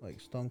 Like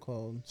Stone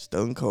Cold.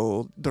 Stone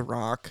Cold, The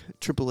Rock,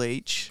 Triple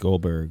H,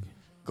 Goldberg.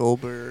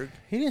 Goldberg.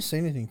 He didn't say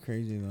anything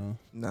crazy though.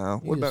 No.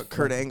 He What just about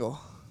Kurt fucking- Angle?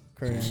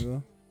 Kurt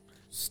Angle.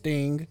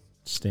 Sting.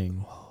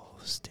 Sting. Oh,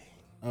 Sting.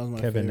 That was my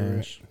Kevin favorite.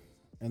 Nash.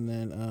 And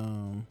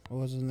then what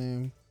was his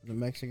name? The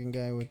Mexican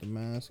guy with the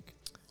mask.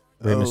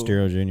 Rey Oh,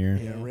 Mysterio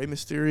Jr. Yeah, Rey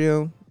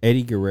Mysterio.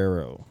 Eddie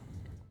Guerrero.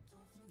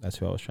 That's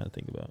who I was trying to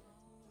think about.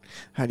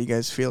 How do you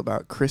guys feel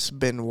about Chris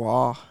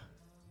Benoit?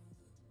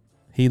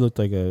 He looked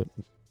like a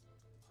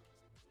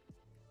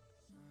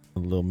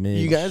little mid.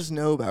 You guys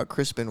know about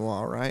Chris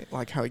Benoit, right?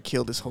 Like how he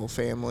killed his whole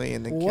family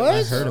and then killed What? I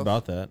himself. heard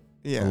about that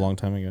Yeah. a long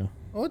time ago.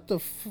 What the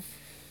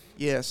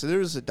Yeah, so there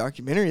was a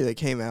documentary that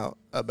came out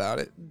about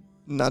it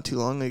not too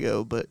long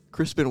ago, but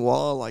Chris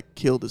Benoit like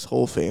killed his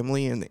whole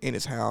family in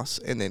his house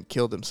and then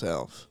killed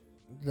himself.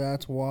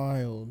 That's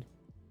wild.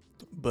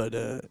 But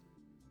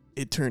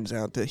it turns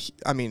out that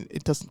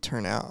it doesn't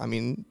turn out. I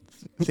mean,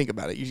 think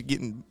about it. You're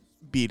getting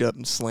beat up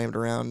and slammed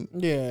around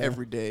Yeah.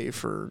 every day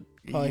for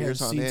Probably had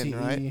years on end,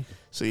 right? CTE.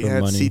 So you For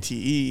had money.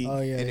 CTE,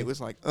 Oh, yeah. and it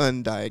was like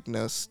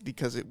undiagnosed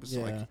because it was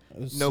Yeah. like it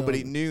was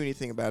nobody so- knew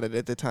anything about it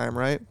at the time,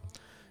 right?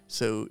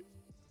 So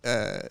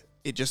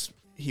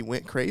he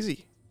went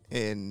crazy,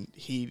 and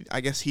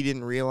I guess he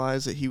didn't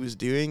realize that he was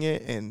doing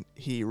it, and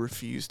he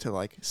refused to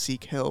like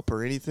seek help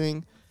or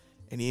anything,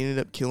 and he ended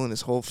up killing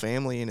his whole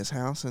family in his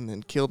house and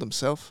then killed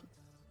himself.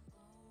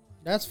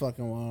 That's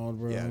fucking wild,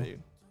 bro. Yeah,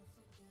 dude.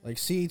 Like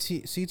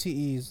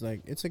CTE is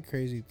like it's a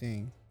crazy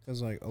thing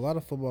because like a lot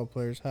of football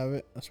players have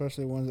it,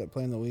 especially ones that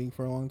play in the league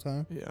for a long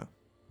time. Yeah.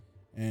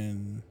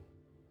 And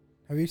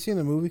have you seen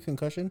the movie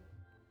Concussion?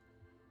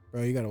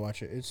 Bro, you gotta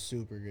watch it. It's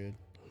super good.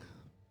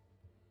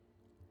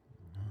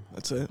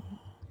 That's it.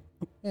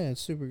 Yeah,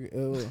 it's super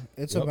good.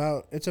 It's Yep.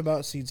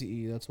 about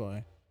CTE. That's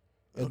why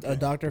a Okay.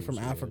 doctor from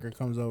Shit. Africa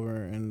comes over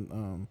and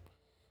Oh,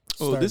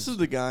 this starts- is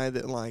the guy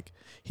that like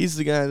he's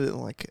the guy that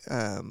like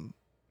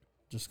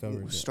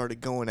discovers it.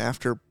 started going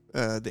after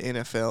the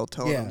NFL,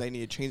 telling Yeah. them they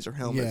need to change their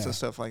helmets Yeah. and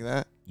stuff like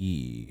that.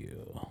 Yeah.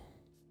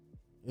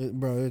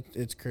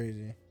 It's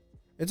crazy.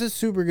 It's a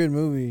super good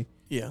movie.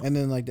 Yeah. And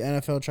then like the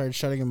NFL tried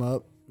shutting him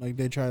up. Like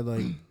they tried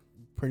like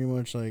pretty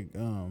much like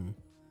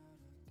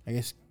I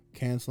guess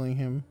canceling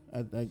him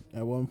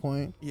at one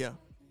point. Yeah.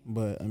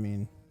 But I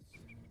mean,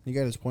 he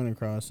got his point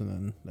across, and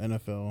then the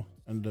NFL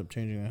ended up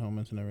changing the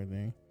helmets and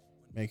everything,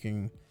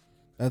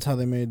 that's how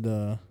they made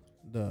the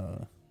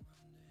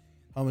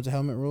helmet to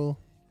helmet rule.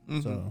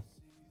 Mhm. So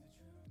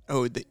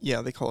Oh,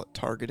 they call it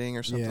targeting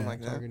or something yeah, like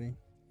that. targeting.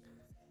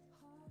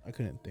 I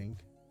couldn't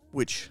think.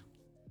 Which,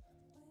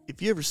 if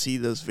you ever see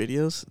those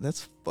videos,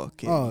 that's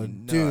fucking Oh,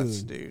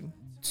 nuts, dude.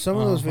 Some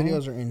of those Uh-huh.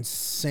 videos are Where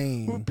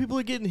insane. people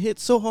are getting hit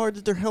so hard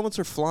that their helmets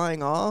are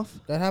flying off.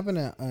 That happened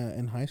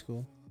in high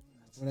school.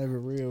 Whenever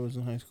Rio was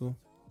in high school,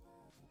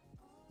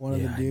 one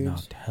of the I dudes,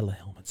 knocked hella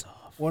helmets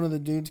off. one of the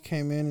dudes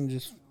came in and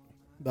just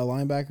the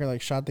linebacker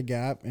like shot the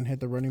gap and hit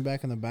the running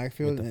back in the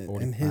backfield, With the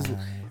and his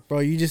 45. bro,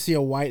 you just see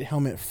a white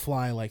helmet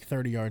fly like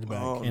 30 yards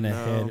back. Oh, And a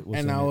no. head was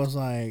And in I it. was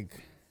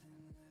like,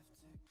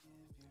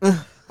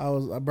 I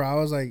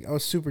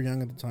was super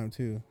young at the time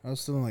too. I was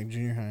still in like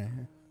junior high.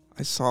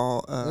 I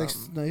saw.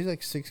 No, he's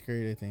like sixth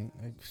grade, I think,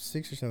 like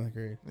 6th or 7th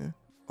grade.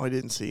 I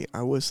didn't see.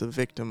 I was the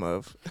victim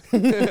of.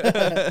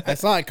 I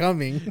saw it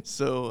coming.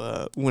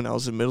 So when I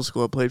was in middle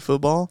school, I played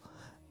football,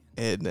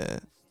 and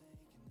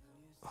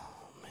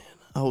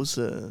I was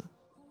a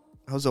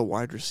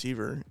wide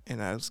receiver,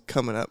 and I was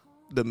coming up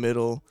the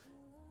middle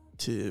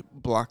to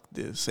block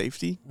the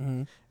safety,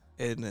 Mm-hmm.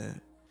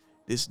 and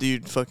this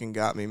dude fucking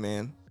got me,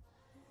 man.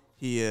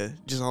 He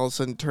just all of a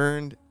sudden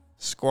turned,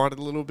 squatted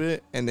a little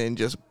bit, and then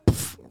just.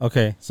 Poof.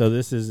 Okay, so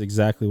this is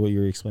exactly what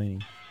you're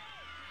explaining.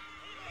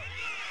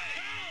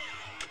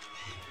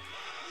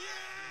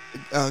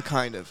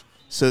 Kind of.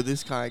 So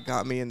this guy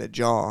got me in the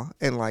jaw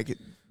and like it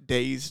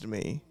dazed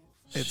me.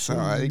 And so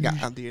I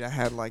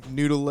had like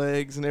noodle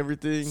legs and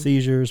everything.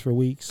 Seizures for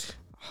weeks.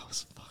 I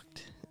was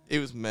fucked. It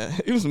was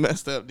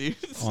messed up, dude.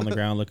 On the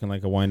ground looking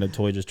like a wind-up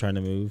toy just trying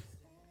to move.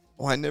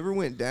 Well, I never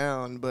went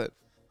down, but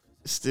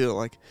still,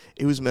 like,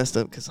 it was messed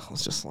up because I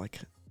was just like,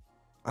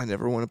 I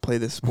never want to play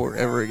this sport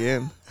ever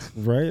again.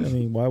 Right? I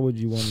mean, why would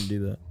you want to do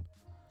that?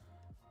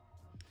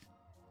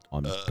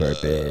 On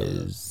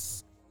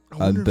purpose. I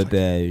wonder if I can-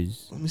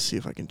 purpose. let me see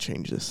if I can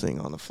change this thing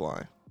on the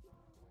fly.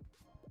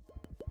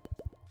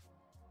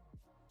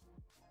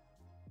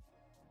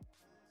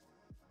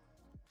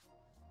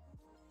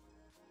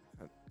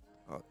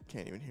 Oh,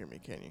 can't even hear me,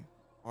 can you?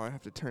 Oh, I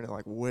have to turn it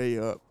like way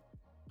up.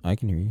 I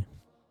can hear you.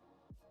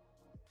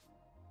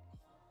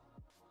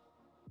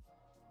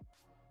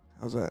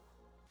 How's that?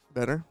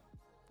 Better?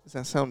 Does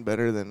that sound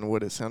better than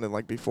what it sounded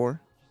like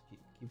before?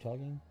 Keep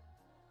talking.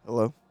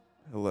 Hello?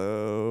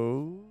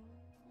 Hello?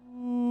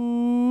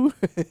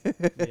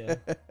 Yeah.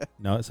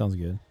 No, it sounds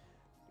good.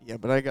 Yeah,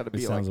 but I gotta It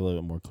be sounds a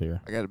little bit more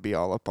clear. I gotta be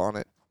all up on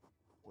it.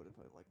 What if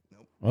I like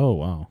nope. Oh,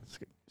 wow.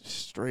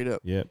 Straight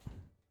up. Yep.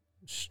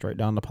 Straight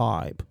down the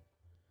pipe.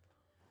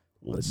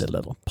 With Let's- the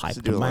little pipe Let's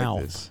to do it like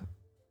mouth. this.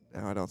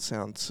 Now I don't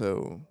sound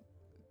so.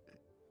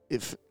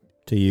 If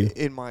To you.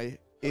 in my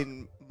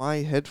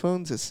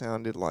headphones, it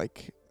sounded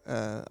like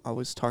I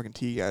was talking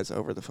to you guys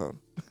over the phone.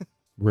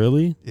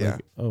 Really? Yeah.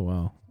 Like, oh,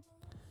 wow.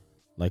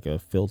 Like a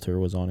filter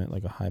was on it,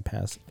 like a high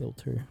pass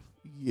filter.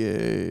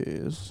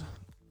 Yes.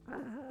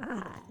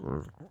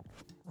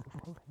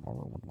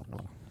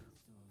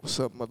 What's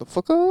up,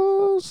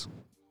 motherfuckers?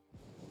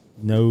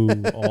 No,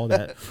 all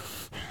that.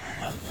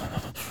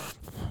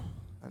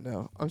 I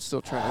know. I'm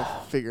still trying to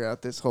figure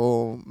out this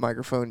whole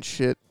microphone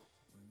shit.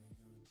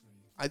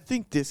 I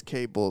think this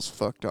cable's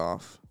fucked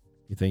off.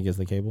 You think it's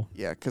the cable?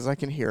 Yeah, because I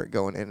can hear it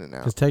going in and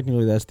Because out.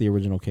 technically that's the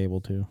original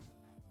cable too.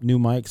 New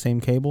mic,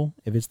 same cable.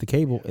 If it's the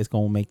cable, it's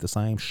gonna make the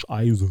same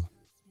size.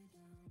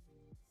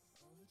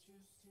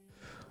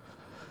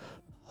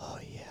 Oh,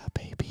 yeah,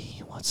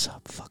 baby. What's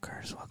up,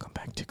 fuckers? Welcome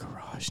back to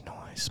Garage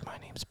Noise. My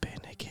name's Ben,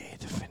 a.k.a.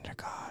 the Fender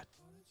God.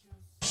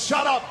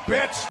 Shut up,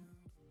 bitch!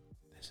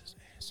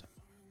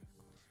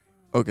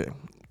 Okay.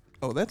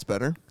 Oh, that's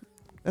better.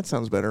 That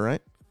sounds better,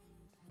 right?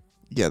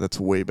 Yeah, that's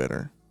way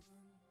better.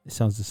 It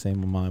sounds the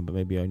same on mine, but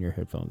maybe on your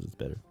headphones it's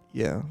better.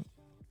 Yeah.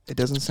 It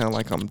doesn't sound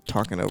like I'm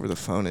talking over the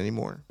phone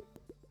anymore.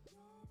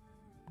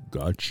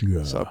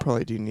 Gotcha. So I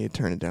probably do need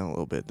to turn it down a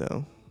little bit,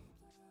 though.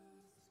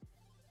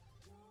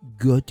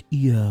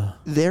 Gotcha.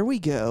 There we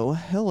go.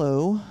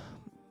 Hello.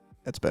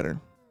 That's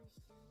better.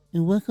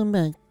 And welcome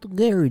back to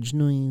Garage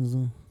Noise.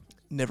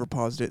 Never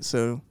paused it,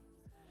 so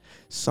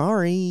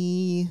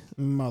sorry.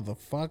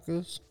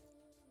 Motherfuckers.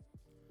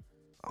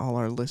 All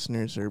our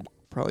listeners are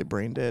probably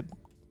brain dead.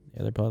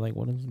 Yeah, they're probably like,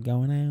 what is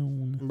going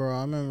on? Bro,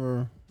 I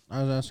remember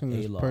I was asking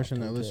this A-Lock person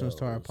that listens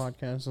to our hotels.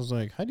 podcast, I was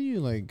like, how do you,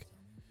 like,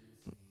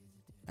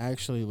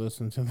 actually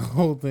listen to the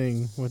whole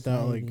thing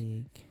without, like,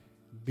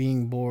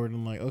 being bored?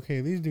 I'm like,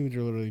 okay, these dudes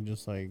are literally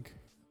just, like,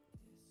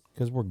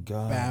 Because we're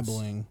gods.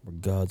 babbling. We're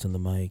gods in the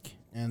mic.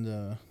 And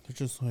they're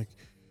just like,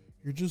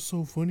 you're just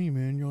so funny,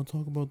 man. Y'all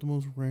talk about the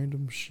most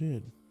random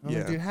shit. I'm Yeah.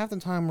 like, dude, half the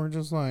time we're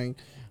just like,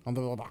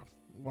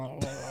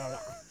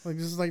 like,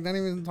 just like not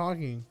even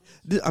talking.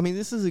 I mean,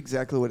 this is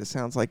exactly what it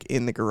sounds like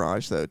in the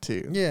garage, though,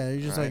 too. Yeah,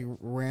 you're just Right. like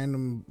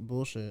random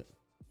bullshit.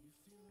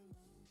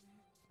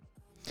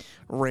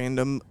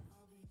 Random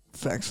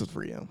facts with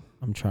Rio.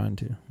 I'm trying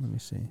to. Let me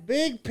see.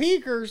 Big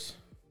peakers.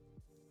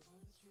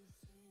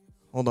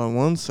 Hold on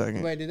one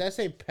second. Wait, did I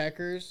say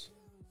peckers?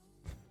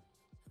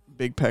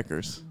 Big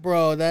peckers.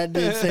 Bro, that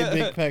did say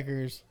big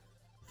peckers.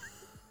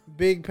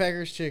 Big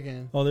peckers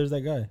chicken. Oh, there's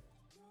that guy.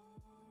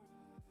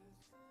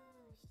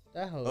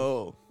 That hoe.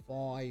 Oh.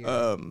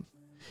 Fire.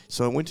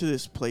 So I went to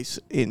this place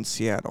in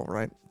Seattle,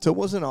 right? So it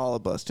wasn't all a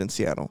bust in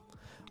Seattle.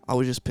 I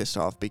was just pissed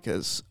off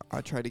because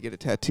I tried to get a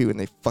tattoo and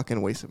they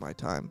fucking wasted my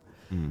time.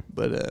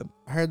 But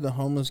I heard the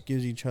homeless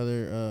gives each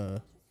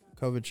other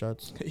COVID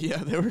shots. yeah,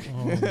 they were.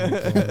 Oh, my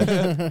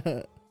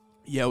God.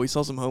 Yeah, we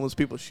saw some homeless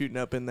people shooting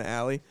up in the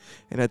alley,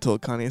 and I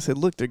told Connie, I said,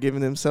 "Look, they're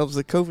giving themselves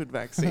the COVID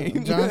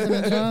vaccine."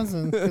 Johnson &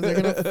 Johnson, because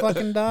they're going to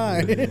fucking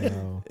die.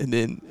 Wow. And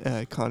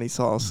then Connie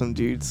saw some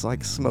dudes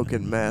like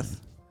smoking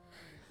meth.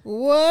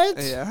 What?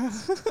 Yeah.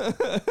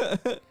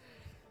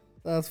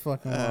 That's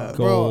fucking wild.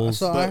 Bro, Goals.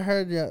 so I But-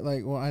 heard, yeah,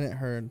 like, well, I didn't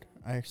heard.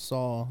 I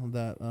saw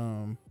that,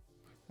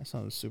 I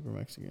sounded super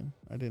Mexican.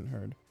 I didn't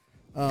heard.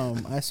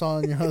 I saw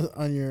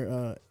on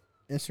your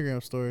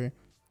Instagram story. It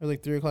was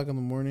like 3 o'clock in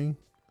the morning.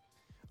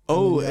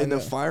 Oh, Yeah, and the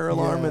yeah. fire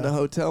alarm in the Yeah.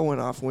 hotel went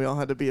off, and we all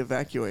had to be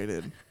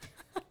evacuated.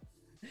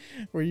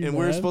 Were you And we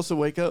were mad? supposed to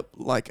wake up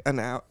like an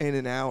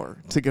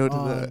hour to go to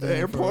Oh, the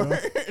damn, for real?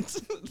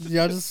 airport. Did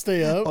y'all just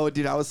stay up? Oh,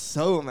 dude, I was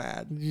so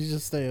mad. Did you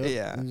just stay up?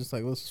 Yeah. And just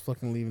like, let's just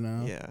fucking leave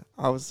now. Yeah,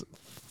 I was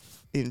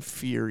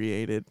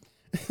infuriated.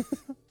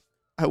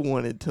 I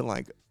wanted to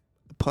like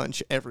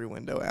punch every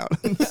window out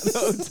in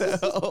that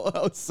hotel. I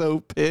was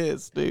so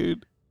pissed,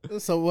 dude.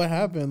 So what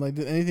happened? Like,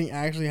 did anything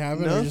actually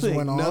happen? Or it just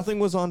went off? Nothing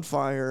was on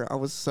fire. I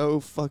was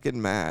so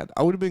fucking mad.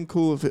 I would have been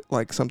cool if it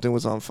like something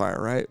was on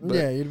fire, right? But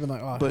yeah, you'd have been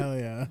like, oh, but hell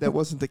yeah. that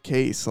wasn't the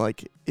case.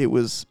 Like it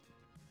was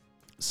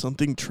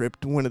something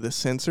tripped one of the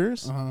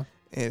sensors Uh-huh.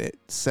 and it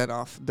set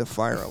off the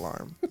fire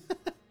alarm.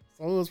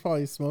 Someone was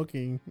probably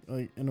smoking,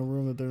 like, in a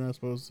room that they're not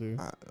supposed to.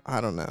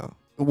 I don't know.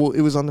 Well,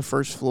 it was on the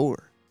first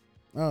floor,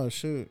 Oh,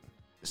 shoot.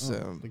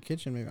 so The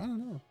kitchen, maybe. I don't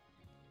know.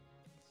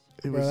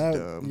 it Bro, was that,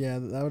 dumb. yeah,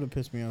 that would have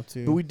pissed me off,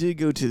 too. But we did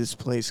go to this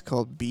place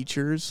called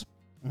Beecher's,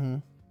 Mm-hmm.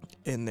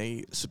 and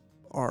they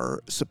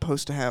are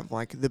supposed to have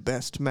like the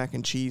best mac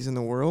and cheese in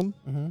the world.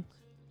 Mm-hmm.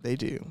 They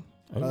do.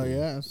 Oh,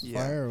 yeah? It's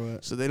Yeah. fire or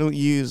what? So they don't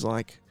use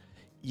like,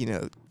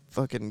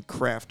 fucking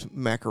Kraft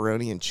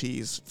macaroni and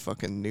cheese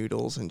fucking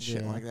noodles and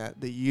shit Yeah. like that.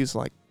 They use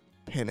like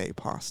penne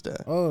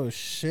pasta. Oh,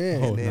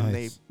 shit. Oh, And then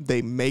nice.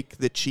 they make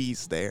the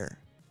cheese there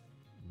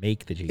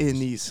Make the cheese in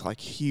these like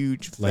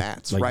huge like,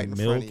 vats like right in milk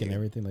front of and you.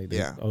 everything like that.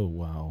 Yeah. Oh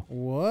wow.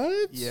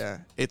 What? Yeah,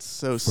 it's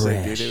so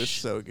sick, dude. It was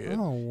Fresh. so good.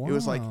 Oh, wow. It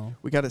was like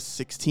we got a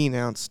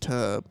 16-ounce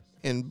tub,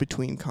 and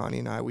between Connie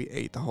and I, we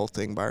ate the whole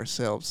thing by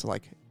ourselves,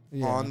 like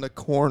Yeah. on the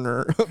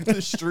corner of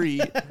the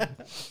street.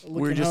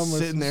 We're Looking just homeless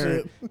sitting and there,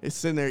 shit. it's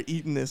sitting there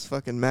eating this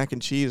fucking mac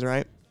and cheese,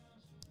 right?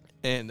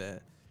 And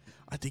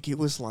I think it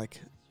was like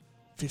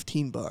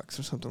 $15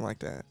 or something like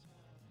that,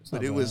 It's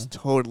but not it was bad.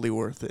 totally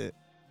worth it.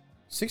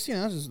 16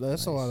 ounces,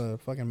 that's a lot of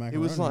fucking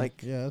macaroni.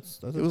 like- yeah, that's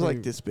It was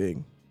like this big.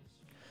 It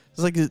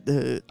was like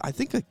I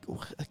think a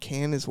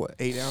can is what,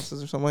 8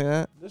 ounces or something like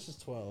that. This is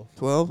 12.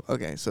 12.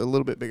 Okay, so a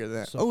little bit bigger than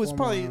that. So Oh, it's 4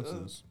 more probably.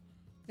 ounces.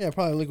 Yeah,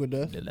 probably liquid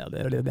death. In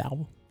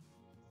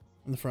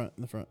the front,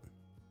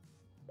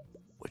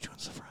 Which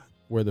one's the front?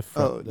 Where the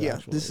front? Oh the yeah,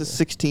 actual- this is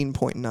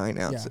 16.9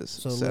 Yeah, ounces.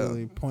 so, so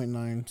literally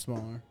 0.9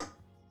 smaller.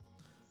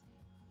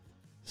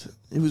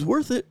 it was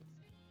worth it.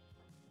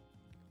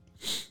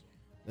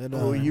 It,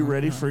 Oh, you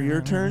ready for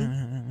your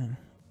turn?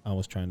 I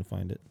was trying to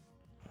find it.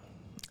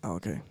 Oh,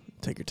 okay,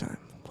 take your time.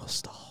 We'll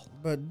stall.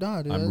 But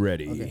nah, dude. I'm that-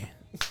 ready. Okay.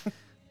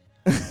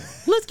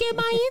 Let's get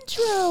my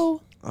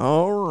intro.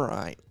 All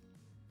right.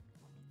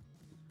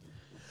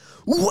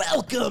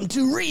 Welcome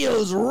to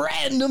Rio's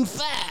Random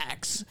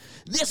Facts.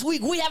 This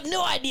week we have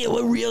no idea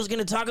what Rio's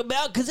going to talk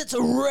about because it's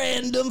a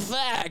random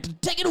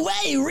fact. Take it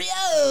away,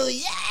 Rio.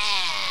 Yeah.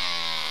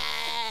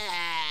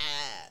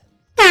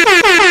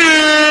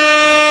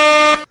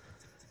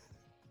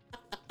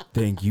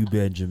 Thank you,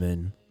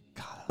 Benjamin.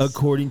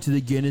 According to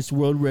the Guinness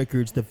World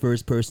Records, the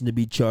first person to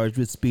be charged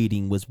with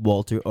speeding was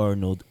Walter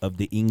Arnold of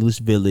the English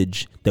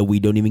village that we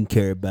don't even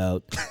care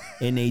about.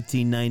 In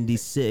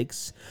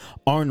 1896,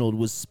 Arnold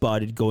was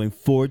spotted going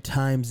 4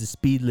 times the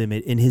speed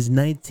limit in his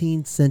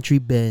 19th century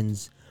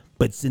Benz.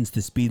 But since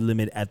the speed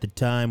limit at the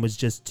time was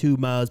just 2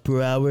 miles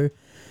per hour,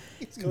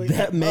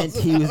 that meant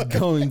he was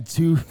going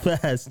too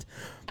fast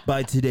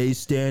by today's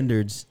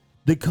standards.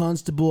 The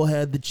constable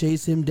had to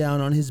chase him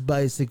down on his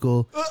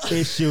bicycle,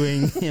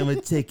 issuing him a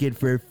ticket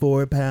for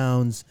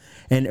 £4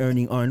 and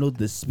earning Arnold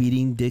the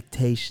speeding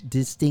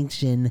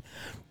distinction.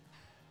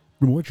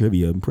 For more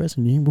trivia,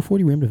 impressing before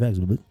you ram the facts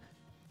a little bit.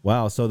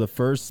 Wow, so the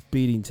first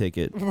speeding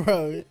ticket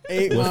Bro,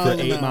 8 was miles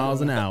for 8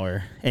 miles an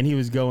hour, and he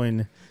was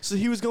going. So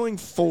he was going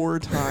 4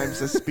 times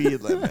the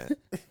speed limit.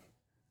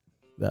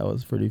 That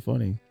was pretty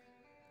funny.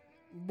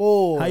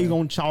 Boy. How you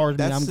gonna charge me?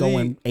 That's I'm the-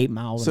 going 8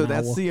 miles So an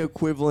hour. that's the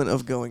equivalent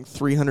of going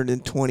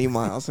 320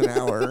 miles an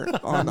hour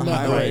on the No,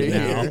 highway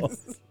right now.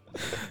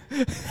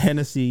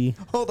 Hennessy.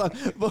 Hold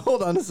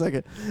on a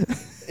second.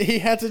 He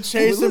had to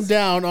chase him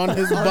down on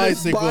his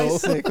bicycle.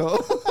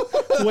 Bicycle.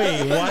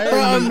 Wait, why? Bro,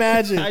 Are you,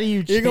 imagine. How do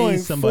you You're going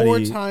chase somebody? 4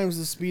 times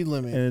the speed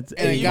limit. And it's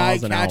And a 8 guy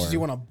miles an catches hour.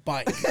 you on a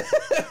bike.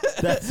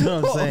 That's what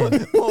I'm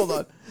saying. Hold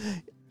on.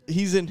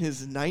 He's in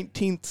his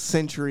 19th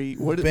century.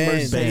 What is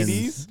Benz.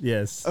 Mercedes?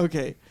 Yes.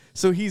 Okay,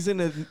 so he's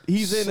in a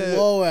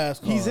Slow ass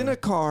car. he's in a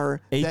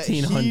car that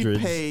he 1800s.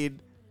 paid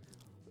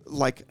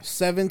like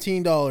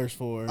 $17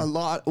 for. a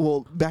lot.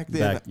 Well, back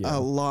then, yeah. a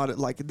lot of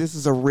like this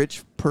is a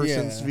rich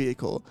person's Yeah.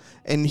 vehicle,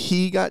 and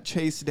he got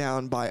chased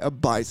down by a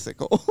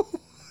bicycle.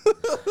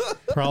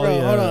 Probably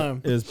Bro, hold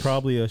on. it was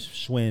probably a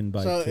Schwinn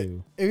bike So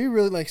too. if you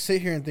really like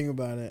sit here and think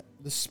about it,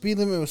 the speed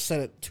limit was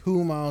set at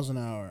 2 miles an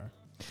hour.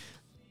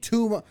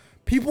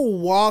 People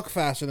walk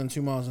faster than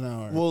 2 miles an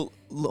hour. Well,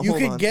 you hold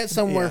could on. get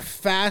somewhere Yeah.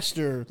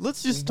 faster.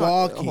 Let's just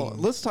talk. walking. Hold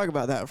on. Let's talk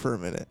about that for a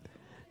minute.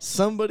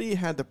 Somebody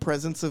had the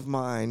presence of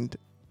mind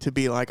to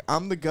be like,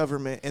 "I'm the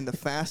government, and the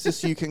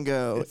fastest you can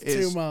go It's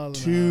is 2 miles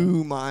an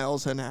 2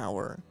 miles an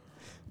hour."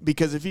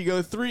 Because if you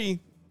go 3,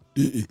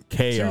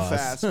 chaos. Too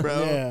fast,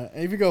 bro. Yeah,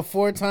 and if you go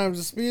 4 times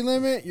the speed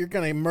limit, you're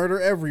gonna murder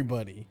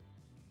everybody.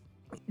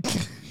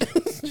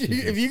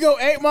 If you go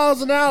 8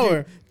 miles an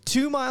hour,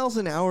 2 miles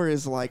an hour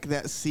is like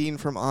that scene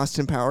from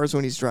Austin Powers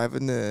when he's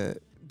driving the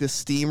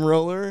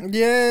steamroller.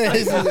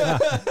 yes,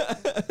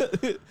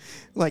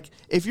 Like,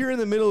 if you're in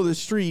the middle of the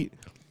street,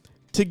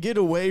 to get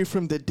away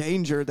from the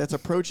danger that's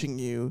approaching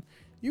you,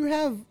 you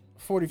have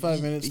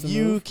 45 minutes to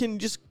you move. can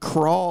just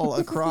crawl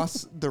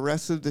across the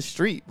rest of the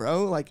street,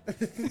 bro. Like,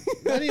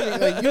 Not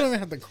even, like, you don't even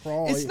have to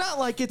crawl. it's not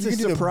like it's You a can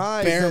do the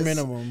surprise. bare that's-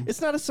 minimum.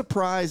 It's not a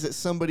surprise that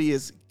somebody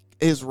is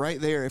right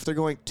there if they're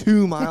going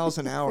 2 miles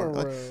an hour. For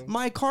Like, real.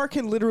 my car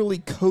can literally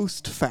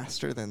coast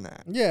faster than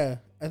that. Yeah,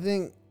 I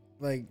think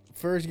like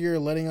first gear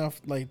letting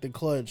off like the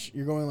clutch,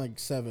 you're going like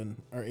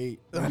 7 or 8,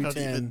 maybe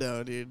 10.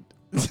 know, dude.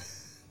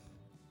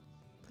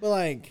 But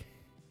like,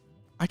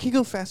 I can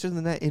go faster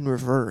than that in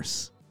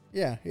reverse.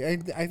 yeah,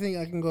 I think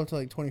I can go up to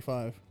like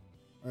 25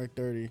 or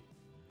 30.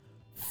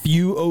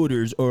 Few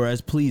odors are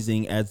as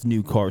pleasing as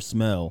new car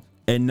smell.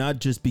 And not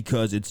just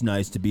because it's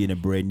nice to be in a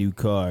brand new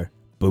car,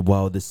 but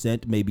while the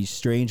scent may be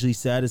strangely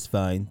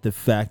satisfying, the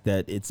fact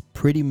that it's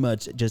pretty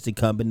much just a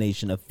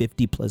combination of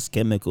 50 plus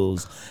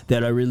chemicals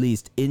that are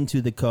released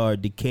into the car,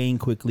 decaying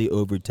quickly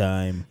over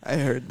time. I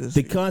heard this.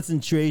 The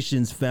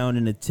concentrations found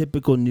in a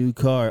typical new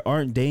car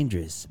aren't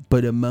dangerous,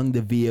 but among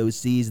the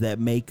VOCs that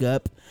make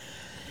up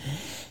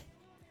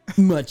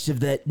much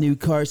of that new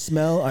car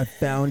smell are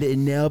found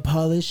in nail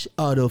polish,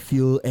 auto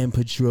fuel, and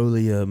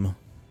petroleum.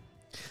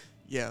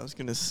 Yeah, I was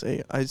gonna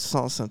say I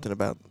saw something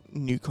about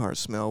new car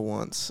smell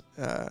once,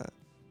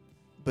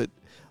 but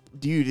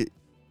dude,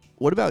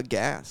 what about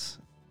gas?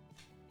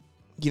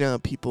 You know,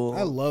 people.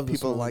 I love the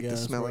people smell of like the gas,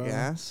 smell of bro.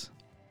 gas.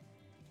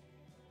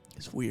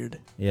 It's weird.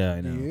 Yeah,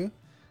 I Do know. you?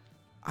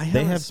 I They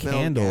haven't have smelled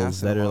candles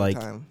gas in a that are long like-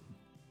 time.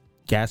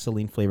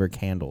 Gasoline flavored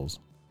candles.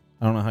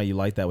 I don't know how you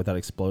light that without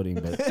exploding,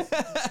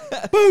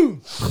 but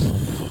Boom!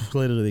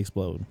 literally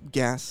explode.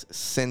 gas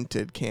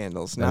scented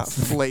candles, not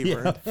That's-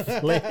 flavored.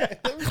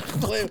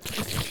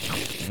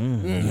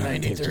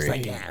 Tastes just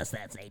like gas.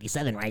 That's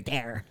 87 right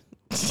there.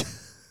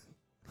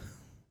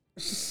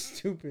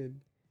 Stupid.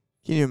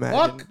 Can you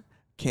imagine Fuck.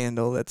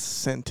 candle that's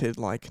scented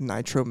like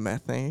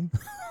nitromethane?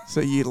 So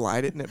you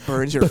light it and it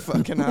burns your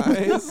fucking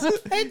eyes.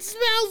 It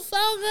smells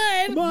so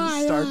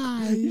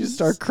good. You just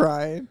start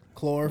crying.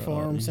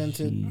 Chloroform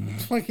scented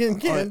fucking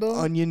candle.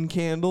 Onion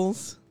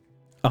candles.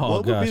 Oh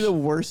what gosh, would be the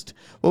worst?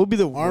 What would be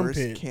the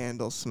Armpit. worst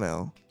candle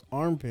smell?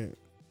 Armpit.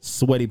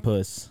 sweaty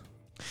puss.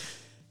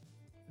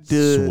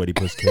 Dude. Sweaty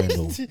puss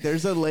candle.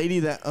 There's a lady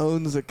that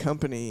owns a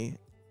company.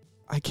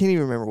 I can't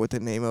even remember what the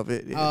name of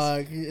it is.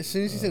 As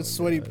soon as you said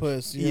sweaty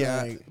puss, you're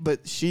yeah, like,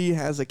 but she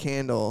has a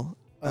candle.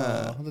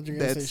 I thought you were gonna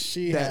say that's-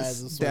 she that's-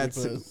 has a sweaty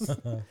that's-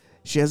 puss.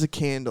 She has a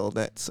candle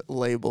that's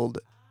labeled,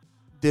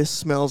 "This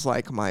smells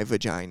like my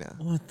vagina."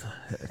 What the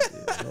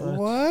heck?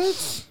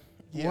 What?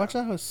 Yeah. Watch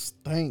out, how it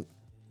stink.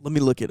 Let me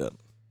look it up.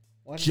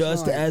 Watch it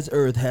Just smell like- as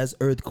Earth has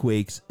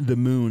earthquakes, the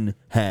moon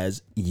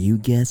has, you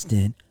guessed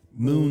it,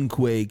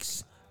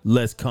 moonquakes.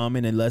 Less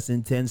common and less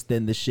intense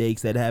than the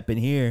shakes that happen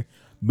here.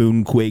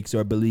 Moonquakes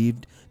are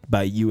believed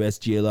by U.S.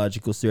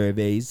 Geological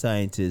Survey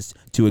scientists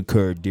to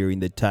occur during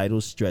the tidal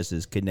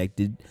stresses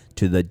connected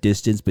to the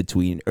distance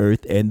between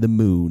Earth and the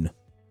moon.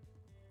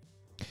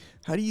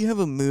 How do you have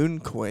a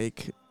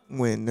moonquake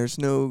when there's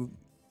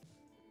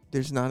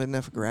not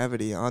enough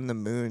gravity on the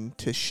moon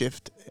to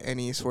shift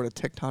any sort of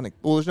tectonic?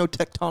 Well, there's no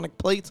tectonic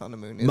plates on the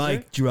moon, is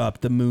Mic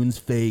drop, the moon's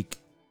fake.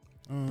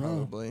 I don't there? know.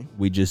 Probably.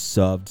 We just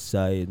solved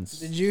science.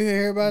 Did you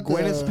hear about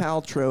Gwyneth the...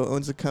 Paltrow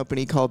owns a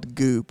company called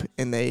Goop,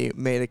 and they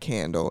made a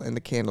candle, and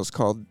the candle's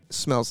called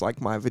 "Smells Like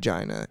My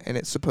Vagina," and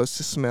it's supposed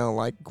to smell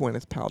like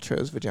Gwyneth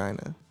Paltrow's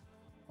vagina.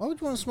 Why would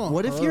you want to smell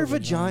What if her your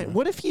vagina?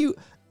 What if you?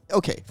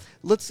 Okay,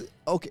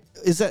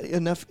 is that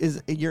enough?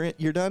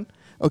 You're done?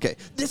 Okay.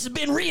 This has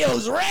been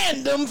Rio's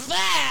Random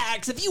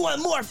Facts. If you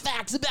want more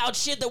facts about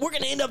shit that we're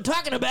going to end up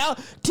talking about,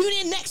 tune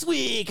in next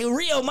week.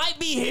 Rio might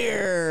be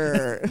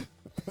here.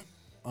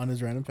 On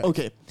his random fact.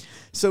 Okay,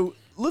 so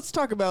let's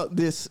talk about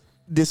this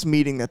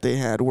meeting that they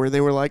had where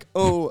they were like,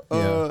 Yeah,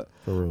 for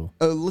real.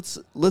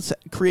 let's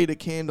create a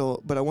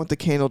candle, but I want the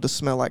candle to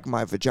smell like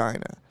my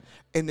vagina.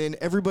 And then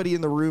everybody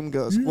in the room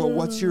goes, well,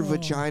 what's your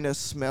vagina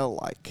smell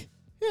like?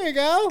 Here you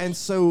go. And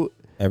so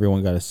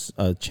Everyone got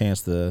a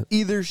chance to.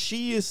 either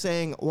she is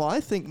saying, well, I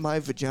think my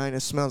vagina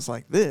smells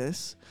like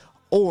this,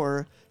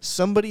 or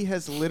somebody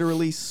has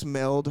literally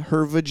smelled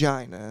her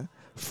vagina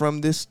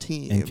from this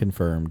team And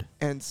confirmed.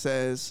 and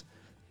says,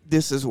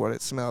 this is what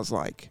it smells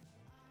like.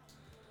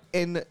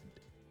 And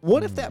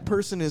what if that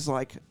person is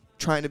like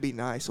trying to be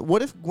nice?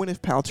 What if Gwyneth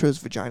Paltrow's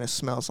vagina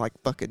smells like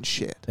fucking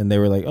shit? And they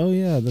were like, oh,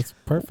 yeah, that's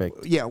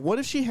perfect. Yeah, what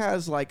if she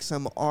has like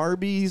some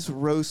Arby's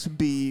roast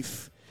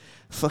beef,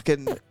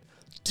 fucking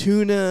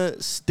tuna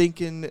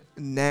stinking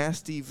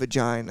nasty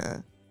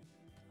vagina?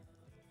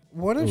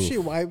 What if she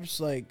Oof. wipes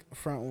like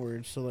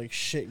frontwards so like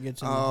shit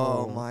gets in the Oh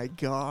hole? my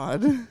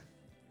god.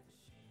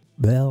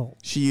 Well,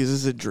 She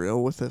uses a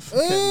drill with a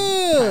fucking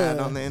Ugh. pad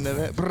on the end of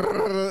it.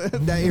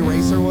 That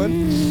eraser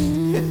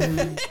one.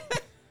 Dude,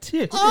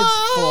 it's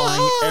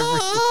flying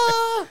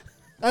everywhere.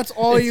 That's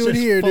all It's you would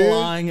just hear, dude.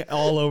 flying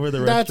all over the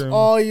restroom. That's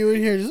all you would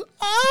hear. Just,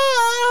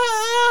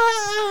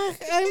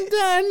 I'm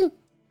done.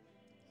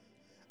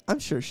 I'm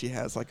sure she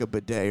has like a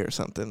bidet or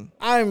something.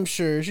 I'm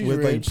sure she's with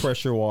rich. like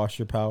pressure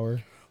washer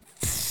power.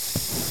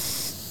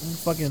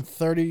 Fucking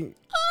 30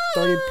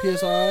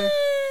 psi.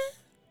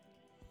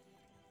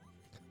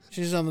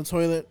 She's on the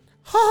toilet.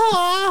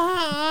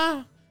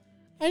 I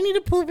need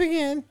to poop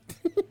again.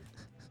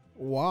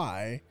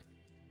 Why?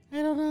 I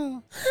don't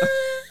know.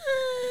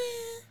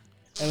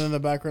 And in the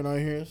background, all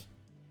you hear is.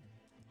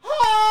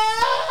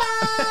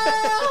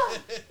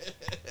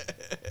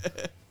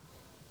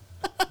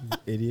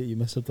 Idiot, you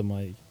messed up the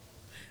mic.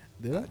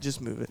 Did I?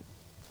 Just move it.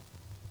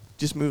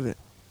 Just move it.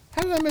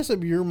 How did I mess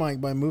up your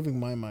mic by moving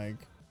my mic?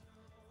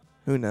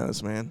 Who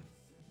knows, man?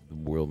 The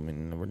world may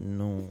never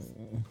know.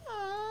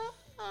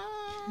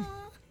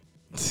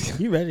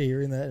 You ready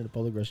hearing that in a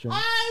public restroom?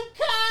 I'm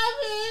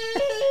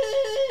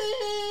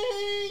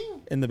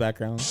coming! In the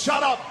background.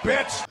 Shut up,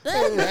 bitch!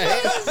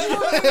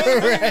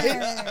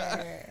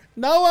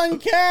 No one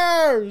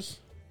cares!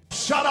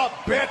 Shut up,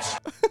 bitch!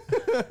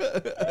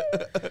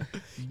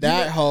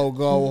 That hoe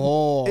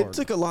go hard. It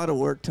took a lot of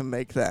work to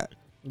make that.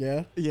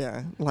 Yeah?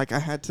 Yeah, like I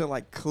had to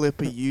like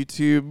clip a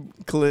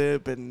YouTube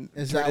clip and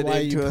Is turn that it why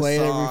into you a play it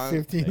song.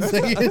 every 15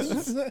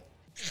 seconds?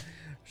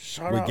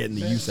 Shut We're up, getting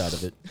the bitch. use out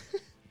of it.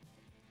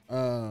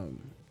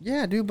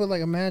 Yeah, dude, but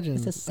like imagine.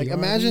 It's a Like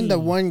imagine the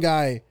CRV. one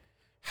guy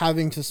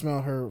having to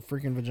smell her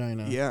freaking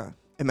vagina. Yeah.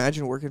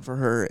 Imagine working for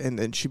her and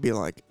then she'd be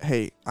like,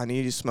 "Hey, I need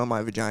you to smell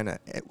my vagina."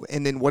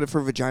 And then what if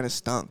her vagina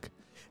stunk?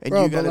 And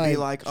Bro, you but, gotta be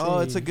like, like, "Oh,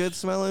 it's a jeez. good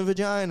smelling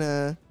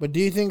vagina." But do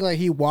you think like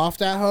he waffed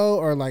that hoe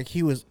or like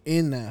he was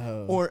in that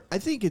hoe? Or I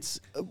think it's.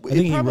 I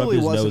think he rubbed probably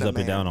his wasn't nose a up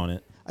and man. down on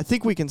it. I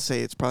think we can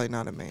say it's probably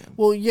not a man.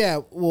 well, yeah.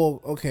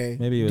 Well, okay.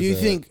 Maybe it do was you a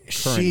think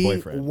current she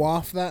boyfriend.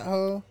 waffed that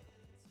hoe?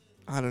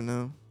 I don't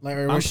know. Like,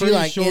 or I'm was she pretty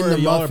like in sure the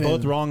y'all muffin? are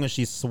both wrong, and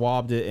she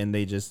swabbed it, and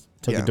they just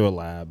took Yeah. it to a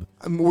lab.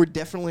 I mean, we're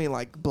definitely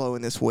like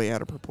blowing this way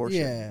out of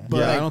proportion. Yeah. But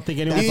yeah, like, I don't think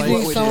Do anyone's you that's like. what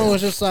think we someone do.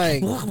 was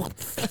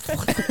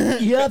just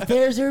like, Yup,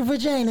 there's her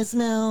vagina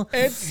smell.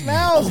 it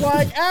smells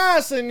like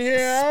ass in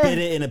here? Spit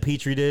it in a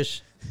petri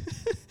dish.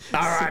 All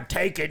right,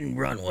 take it and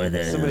run with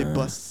it. Somebody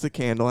busts the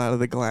candle out of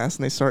the glass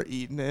and they start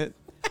eating it.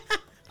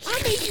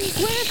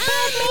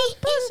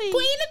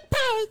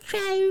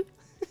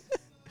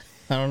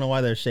 I don't know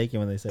why they're shaking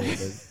when they say it.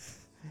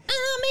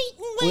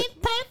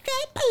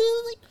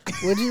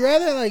 But Would you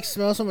rather like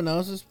smell someone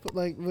else's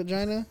like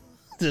vagina?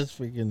 just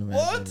freaking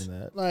imagining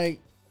that. Like,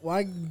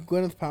 why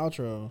Gwyneth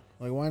Paltrow?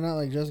 Like, why not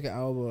like Jessica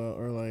Alba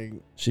or like?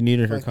 She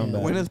needed her Fucking-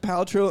 comeback. Gwyneth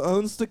Paltrow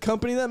owns the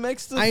company that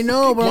makes the. I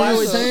know, but Why I'm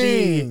would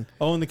saying, she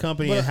own the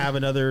company But, and have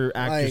another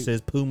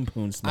actress's poom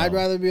poom smell? I'd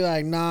rather be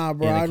like, nah,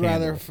 bro. In a I'd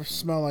rather candle.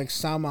 smell like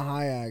Salma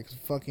Hayek's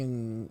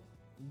fucking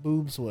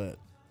boob sweat.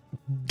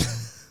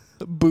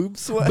 boob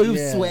sweat. boob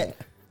Yeah. sweat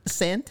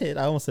scented.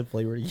 I almost said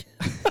flavored.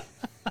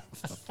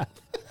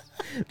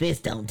 This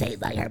don't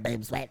taste like her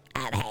boob sweat.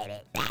 I've had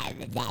it.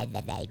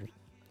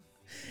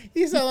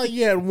 You sound like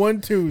you had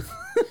one tooth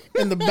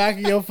in the back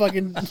of your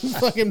fucking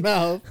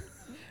mouth.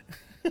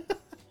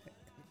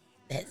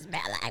 It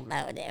smell like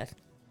motive.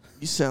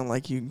 You sound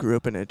like you grew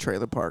up in a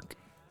trailer park,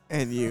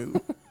 and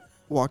you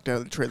walked out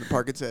of the trailer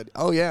park and said,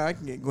 "Oh yeah, I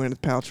can get Gwyneth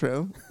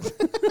Paltrow."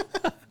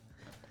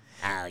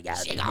 Oh, yeah,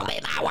 she gonna be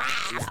my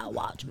wife. Y'all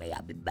watch me.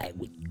 I'll be back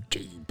with you,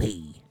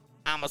 GP.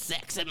 I'm a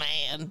sexy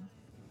man.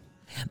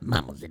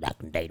 Mama said I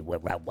can date her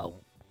wherever I want,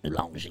 as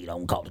long as she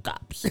don't call the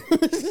cops.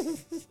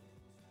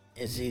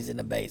 And she's in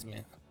the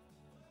basement.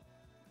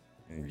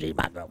 And she's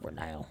my girlfriend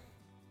now.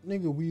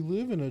 Nigga, we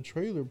live in a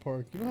trailer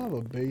park. You don't have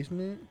a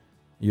basement.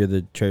 You're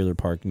the trailer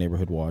park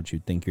neighborhood watch.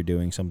 You'd think you're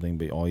doing something,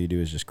 but all you do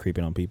is just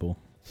creeping on people.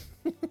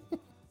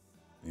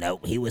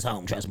 Nope, he was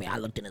home. Trust me, I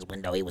looked in his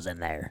window. He was in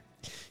there.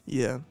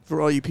 Yeah,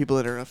 for all you people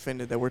that are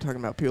offended that we're talking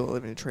about people that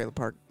live in a trailer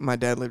park, my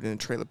dad lived in a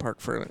trailer park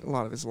for a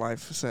lot of his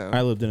life. So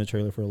I lived in a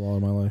trailer for a lot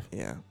of my life.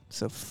 yeah,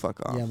 so fuck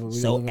off. Yeah, but we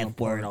So live in a F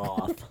word park.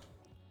 off.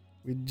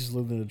 We just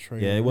lived in a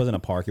trailer. Yeah, it wasn't a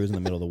park. It was in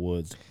the middle of the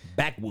woods.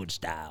 Backwood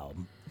style.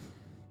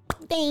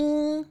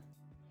 Ding.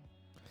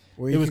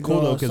 Where It you was could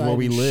cool go though, 'cause outside where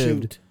we and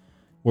lived- shoot.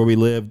 Where we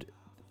lived,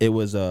 it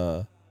was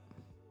there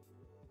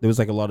was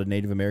like a lot of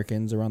Native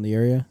Americans around the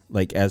area,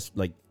 like as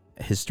like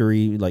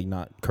history, like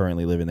not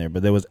currently living there,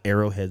 but there was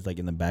arrowheads like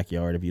in the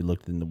backyard if you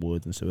looked in the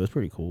woods and stuff. It was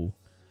pretty cool.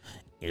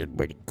 It was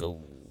pretty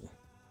cool.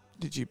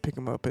 Did you pick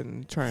him up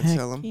and try and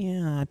sell him?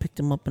 Yeah, I picked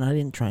him up and I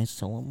didn't try and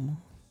sell him.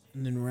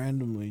 And then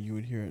randomly you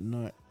would hear it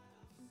nut.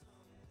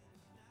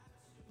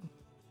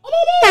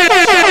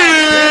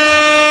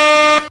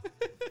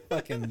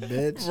 Fucking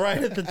bitch.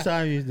 Right at the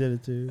time you did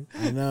it too.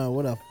 I know,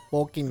 what a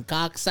fucking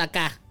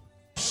cocksucker.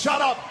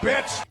 Shut up,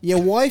 bitch!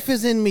 Your wife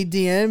is in me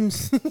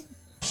DMs.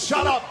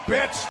 Shut up,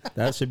 bitch!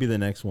 That should be the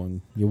next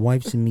one. Your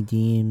wife's in me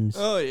DMs.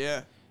 Oh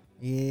yeah.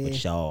 Yeah.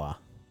 Sure.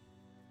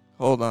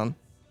 Hold on.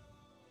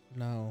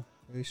 No,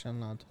 we shall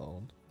not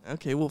hold.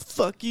 Okay, well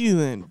fuck you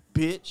then,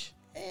 bitch.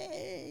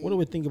 What do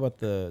we think about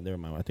the? Never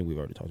mind. I think we've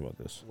already talked about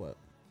this. What?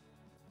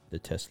 The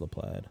Tesla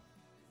plaid.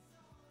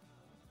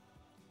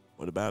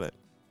 What about it?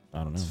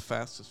 I don't know. It's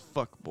fast as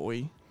fuck,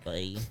 boy.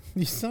 Boy.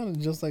 You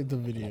sounded just like the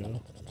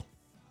video.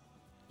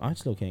 I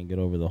still can't get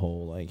over the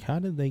whole like, how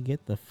did they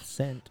get the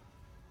scent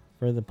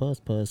for the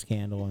puss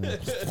candle? And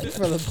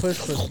For the push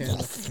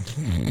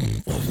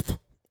candle.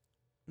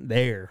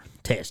 there,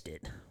 test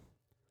it.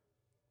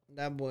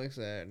 That boy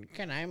said,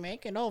 "Can I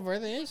make it over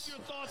this?" Your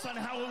thoughts on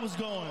how it was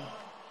going?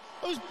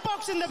 I was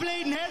boxing the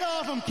bleeding head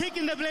off him,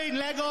 kicking the bleeding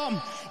leg off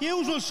him.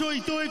 Usual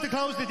side dive to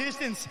close the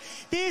distance.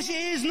 This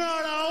is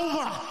not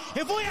over.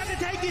 If I have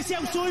to take this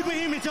outside with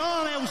him, it's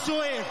all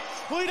outside.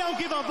 I don't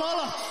give a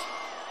bollocks.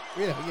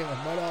 We don't give a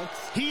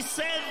buttocks. He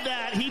said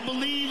that he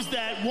believes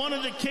that one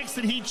of the kicks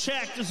that he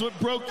checked is what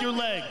broke your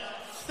leg.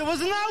 There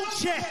was no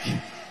check. There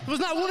was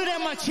not one of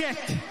them I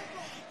checked.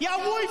 Your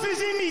wife is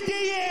in me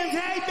DMs.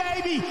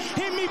 Hey, baby,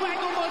 hit me back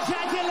up. I'll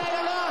chat to you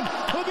later on.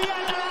 We'll be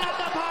at the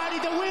after party,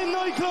 the Win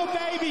nightclub,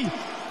 baby.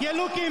 You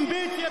looking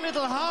bitch, you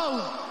little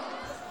hoe.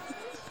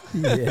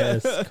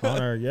 Yes,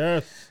 Connor.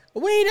 Yes.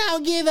 We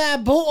don't give a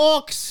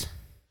buttocks.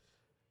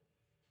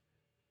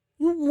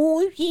 Your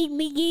wife hit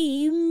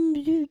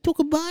me, took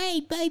a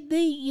bite, baby,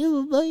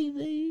 you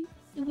baby.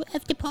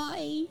 After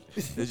party.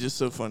 It's just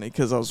so funny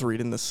because I was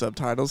reading the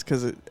subtitles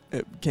because it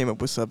came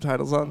up with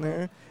subtitles on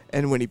there.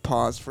 And when he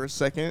paused for a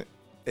second,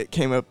 it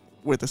came up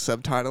with the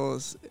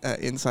subtitles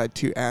inside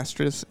 2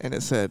 asterisks, and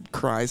it said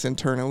 "cries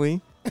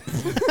internally." Oh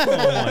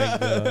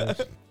my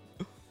gosh.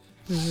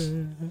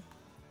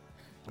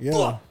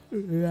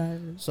 Yeah.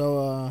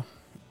 So,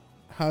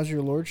 how's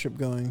your lordship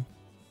going?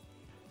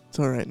 It's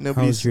all right.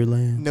 How's your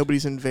land?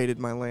 Nobody's invaded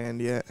my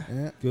land yet.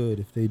 Yeah, Good.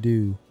 If they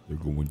do, they're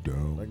going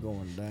down. they're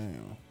going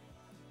down.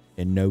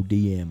 And no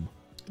DM.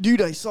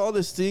 Dude, I saw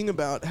this thing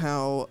about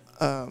how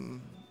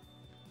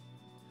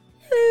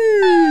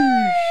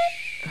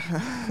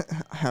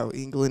how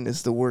England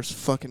is the worst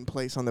fucking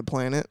place on the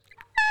planet.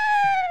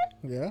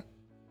 Yeah.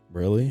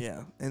 Really?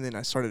 Yeah, and then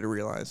I started to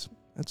realize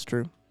that's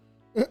true.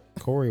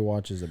 Corey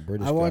watches a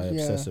British I watch- guy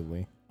yeah.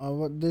 obsessively.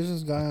 There's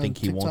this guy I on think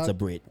he TikTok. wants a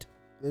Brit.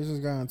 There's this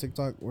guy on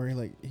TikTok where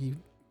he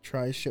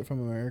tries shit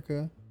from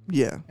America,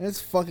 Yeah. and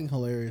it's fucking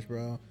hilarious,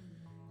 bro.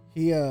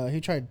 He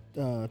tried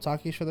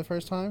Takis for the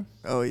first time,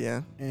 Oh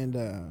yeah.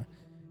 and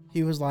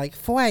he was like,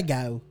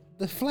 "Fuego,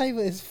 the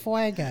flavor is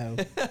fuego,"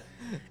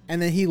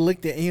 and then he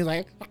licked it, and he was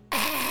like,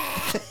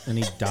 And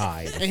he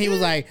died. and he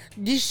was like,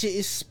 "This shit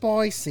is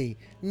spicy.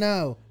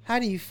 No, how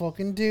do you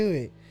fucking do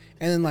it?"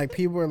 And then like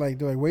people were like,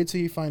 they're like, wait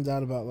till he finds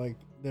out about like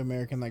the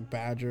American like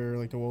badger,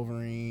 like the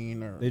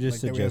Wolverine, or They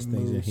just like, that we have suggest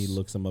things and he moose.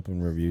 looks them up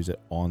and reviews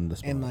it on the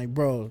spot. And like,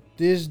 bro,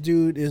 this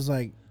dude is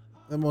like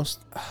the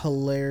most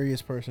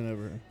hilarious person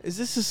ever. Is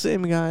this the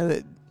same guy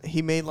that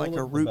he made like Pull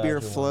a up the root beer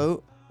badger one.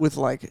 float with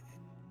like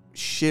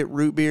shit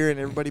root beer and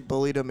everybody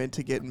bullied him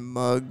into getting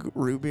mug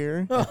root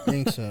beer? I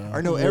think so.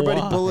 Or no, everybody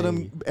Why? bullied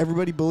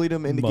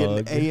him into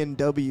Mug. getting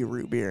A&W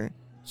root beer.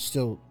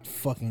 Still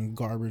fucking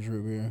garbage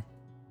root beer,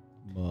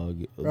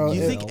 Mug. Bro,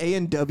 You it- think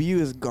A&W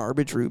is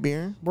garbage root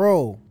beer?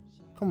 bro.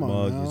 Come on,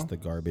 Mug now. is the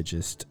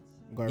garbagest.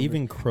 Garbage.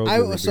 Even Kroger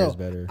root beer is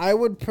better. I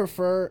would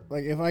prefer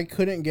like if I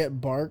couldn't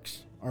get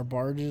Barks or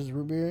Barges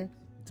root beer,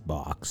 It's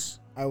box.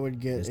 I would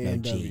get There's no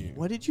A&W. G.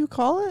 What did you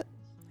call it?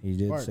 He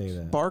did Barks. say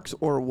that. Barks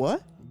or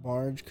what?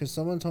 Barge, because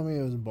someone told me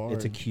it was Barge.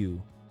 It's a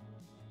Q.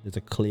 It's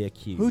a clear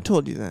Q. Who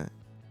told you that?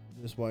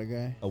 This white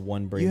guy. A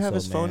one brain You have cell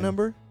his phone man.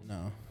 number?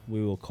 No.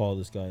 We will call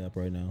this guy up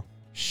right now.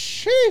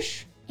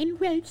 Sheesh. And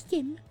roast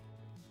him.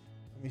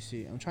 Let me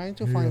see. I'm trying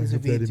to find the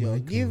video.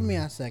 Give me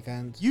a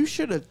second. You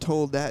should have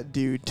told that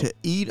dude to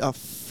eat a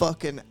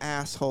fucking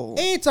asshole.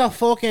 It's a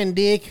fucking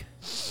dick.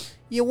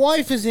 Your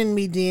wife is in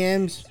me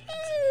DMs.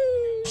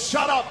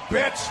 Shut up,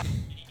 bitch!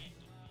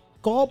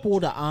 Gobble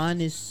the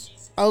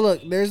honest. Oh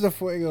look, there's the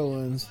Fuego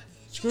ones.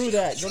 Screw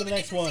that. Go to the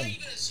next one.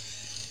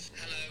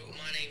 Hello,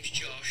 my name's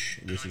Josh.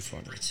 This I'm is from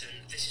funny. Britain.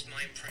 This is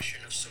my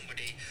impression of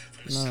somebody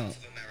from the No. south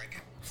of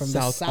America. From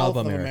South the of south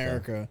of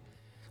America. America.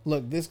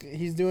 Look, this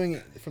he's doing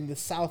it from the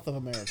south of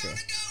America. I'm gonna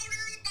go to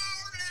the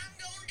bar and I'm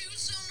gonna do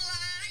some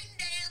line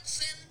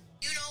dancing.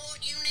 You know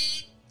what you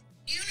need?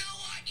 You know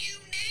what you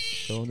need?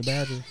 Show him the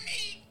badger. You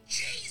need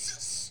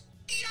Jesus.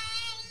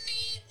 Y'all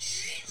need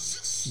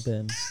Jesus.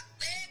 Ben.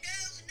 There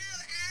goes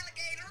another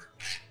alligator.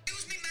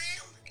 Excuse me,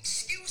 ma'am.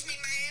 Excuse me,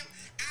 ma'am.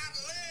 I'd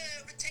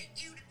love to take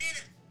you to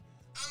dinner.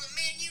 On the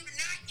menu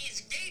tonight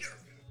is gator.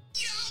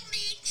 Y'all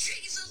need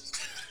Jesus.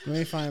 Let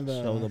me find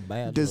Show the the.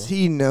 badger. Does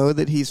he know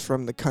that he's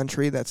from the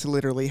country that's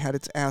literally had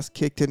its ass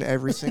kicked in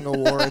every single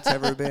war it's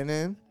ever been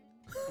in?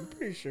 I'm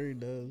pretty sure he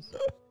does.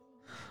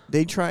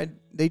 They tried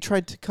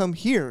to come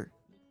here.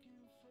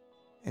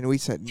 And we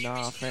said,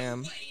 nah,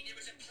 fam. There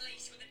was a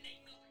place with a name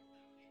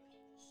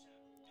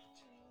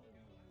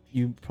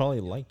You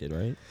probably liked it,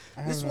 right?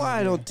 This is why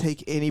I don't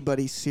take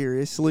anybody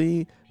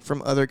seriously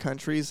from other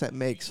countries that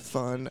makes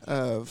fun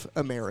of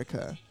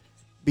America.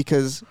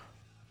 Because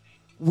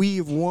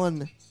we've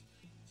won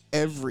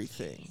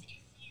everything.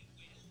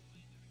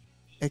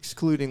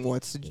 Excluding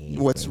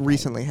what's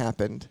recently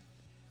happened.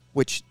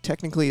 Which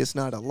technically is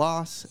not a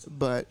loss,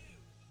 but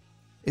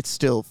it's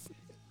still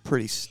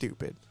pretty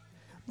stupid.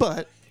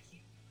 But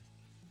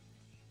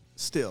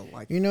still,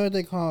 like, You know what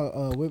they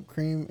call whipped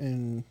cream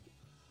in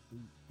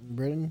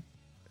Britain?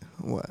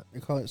 what? They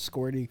call it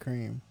squirty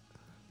cream.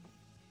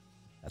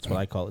 That's what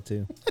I call it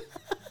too.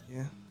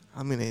 Yeah,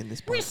 I'm gonna end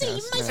this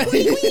podcast.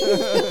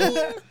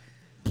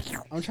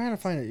 I'm trying to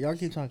find it. Y'all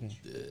keep talking.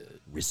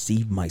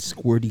 Receive my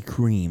squirty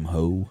cream,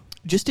 ho.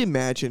 Just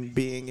imagine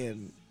being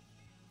in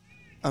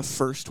a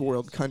first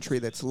world country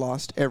that's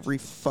lost every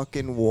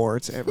fucking war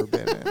it's ever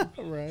been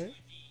in. Right.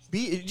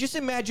 Just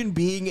imagine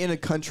being in a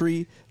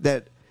country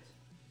that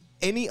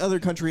any other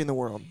country in the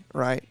world,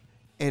 right?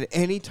 And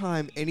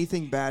anytime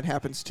anything bad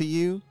happens to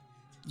you,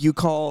 you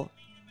call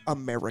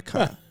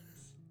America.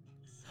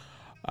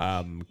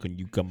 Can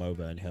you come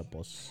over and help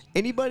us?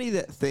 Anybody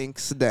that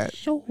thinks that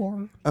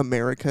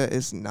America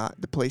is not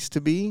the place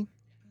to be,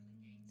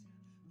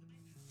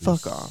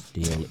 fuck off.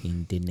 Still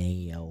in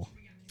denial.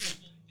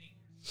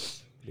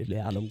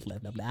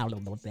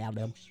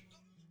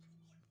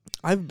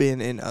 I've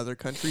been in other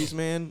countries,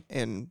 man,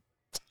 and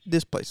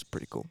this place is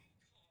pretty cool.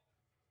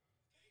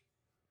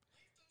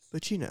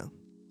 But you know,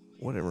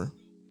 whatever.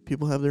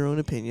 People have their own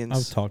opinions.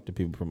 I've talked to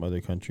people from other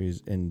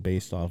countries, and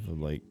based off of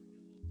like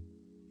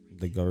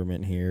the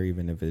government here,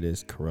 even if it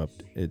is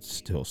corrupt, it's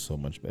still so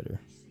much better.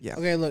 Yeah.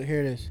 Okay, look, here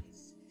it is.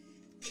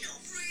 They're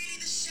not really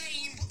the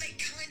same, but they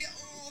kind of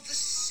are the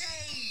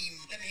same.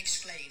 Let me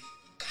explain.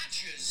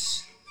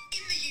 Badgers.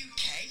 In the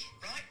UK,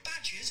 right,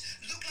 badgers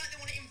look like they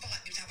want to invite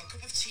you to have a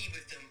cup of tea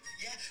with them.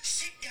 Yeah?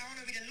 Sit down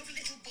and read a lovely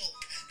little book.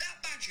 That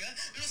badger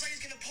looks like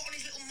he's going to put on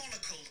his little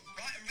monocle,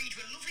 right, and read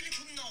you a lovely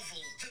little novel.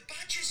 The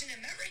badgers in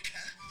America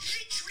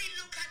literally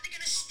look like they're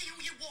going to steal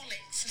your wallet.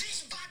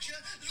 This badger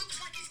looks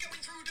like he's going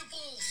through a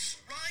divorce,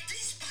 right?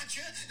 This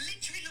badger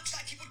literally looks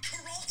like he would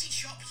karate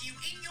chop you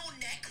in your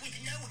neck with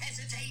no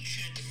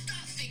hesitation. If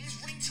that thing's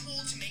running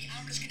towards me,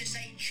 I'm just going to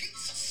say,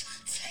 Jesus,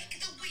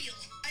 take the wheel.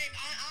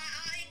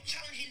 I ain't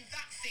challenging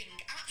that thing.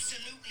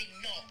 Absolutely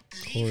not.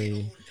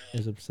 Corey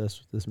is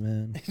obsessed with this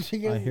man.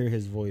 I hear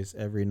his voice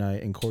every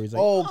night, and Corey's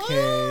like,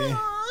 Okay.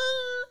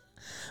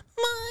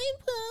 My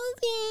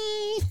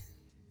pussy.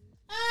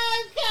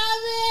 I'm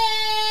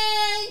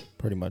coming.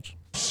 pretty much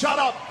Shut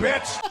up,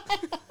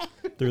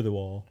 bitch! through the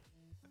wall.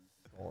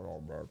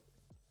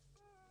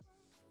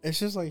 It's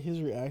just like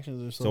his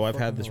reactions are so. So I've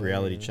had fucking this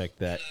reality hilarious. check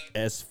that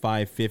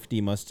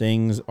S550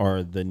 Mustangs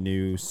are the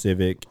new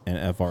Civic and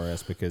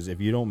FRS, because if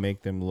you don't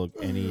make them look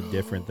any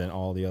different than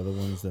all the other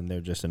ones, then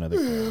they're just another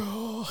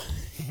car.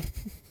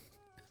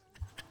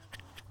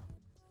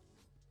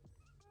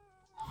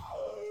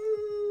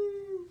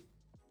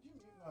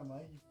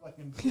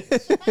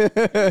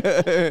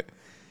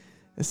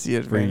 It's the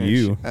advantage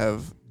you.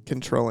 of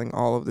controlling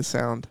all of the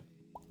sound.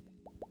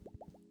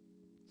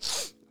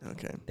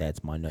 Okay.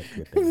 That's my nut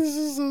dripping. This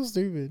is so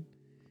stupid.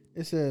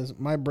 It says,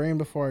 my brain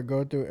before I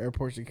go through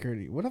airport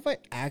security. What if I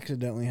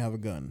accidentally have a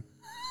gun?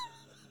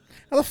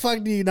 How the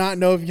fuck do you not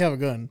know if you have a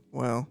gun?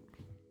 Well,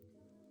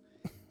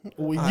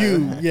 Well,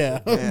 you, yeah.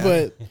 yeah.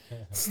 But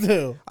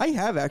still. I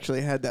have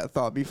actually had that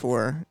thought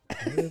before.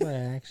 What if I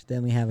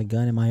accidentally have a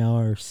gun in my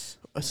arse?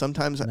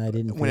 Sometimes, And I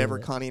didn't feel whenever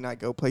it. Connie and I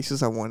go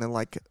places, I want to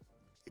like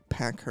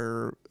pack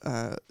her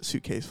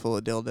suitcase full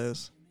of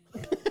dildos,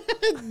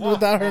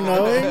 Without her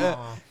knowing?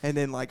 and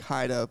then like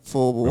hide a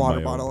full water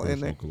bottle in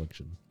there.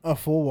 Collection. A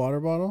full water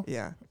bottle?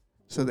 Yeah.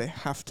 So they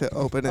have to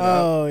open it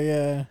up. Oh,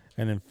 yeah.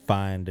 And then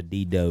find the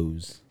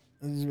D-Dos.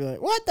 And just be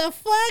like, what the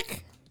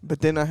fuck? But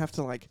then I have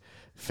to like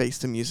face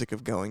the music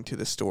of going to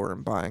the store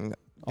and buying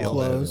All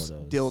Clothes. the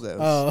dildos.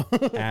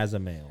 Oh. As a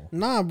male.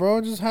 Nah,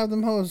 bro. Just have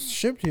them hoes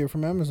shipped here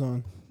from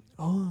Amazon.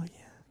 Oh,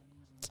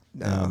 yeah.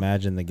 Now No.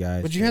 imagine the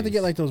guy. But you have to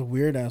get like those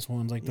weird ass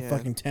ones, like the Yeah.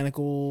 fucking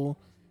tentacle,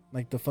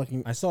 like the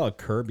fucking I saw a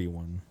Kirby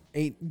one.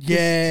 8. too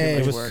Yeah.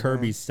 much It was work,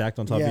 Kirby man. stacked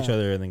on top of each Yeah.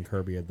 other, and then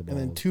Kirby had the balls.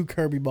 And then 2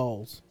 Kirby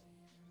balls.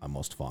 I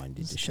must find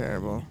it. It's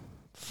terrible.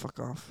 Fuck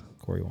off.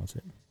 Corey wants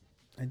it.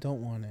 I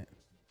don't want it.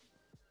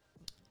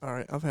 All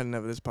right. I've had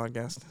enough of this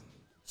podcast.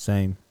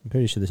 Same. I'm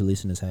pretty sure the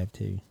listeners have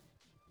too.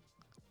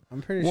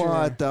 I'm pretty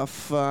What the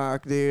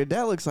fuck, dude?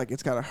 That looks like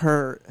it's gotta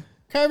hurt. sure.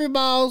 Kirby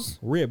balls.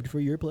 Ribbed for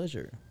your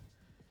pleasure.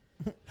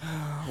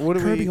 What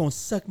are Kirby we? gonna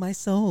suck my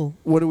soul.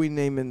 What are we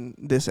naming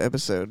this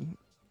episode?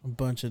 A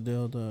bunch of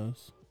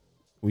dildos.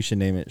 We should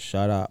name it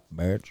 "Shut Up,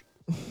 Bitch."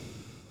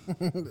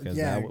 Because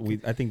Yeah.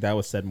 I think that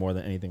was said more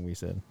than anything we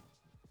said.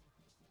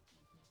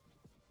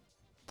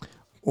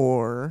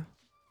 Or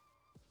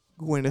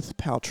Gwyneth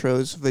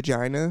Paltrow's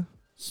vagina?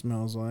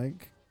 Smells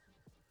like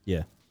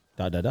Yeah. ...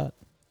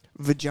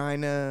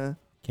 Vagina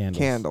Candles.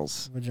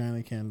 candles.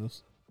 vagina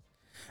candles.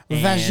 And-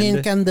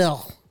 Vagina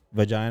candle.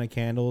 Vagina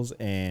candles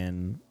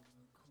and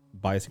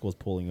bicycles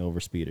pulling over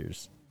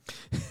speeders.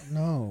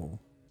 No.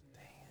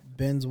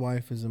 Ben's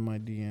wife is in my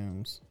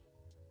DMs.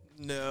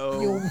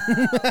 No.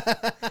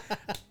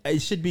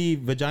 It should be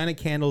vagina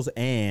candles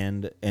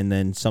and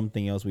then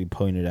something else we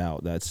pointed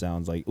out that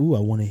sounds like, ooh, I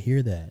want to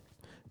hear that.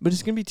 But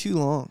it's gonna be too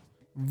long.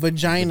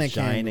 Vagina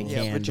Vagina candles.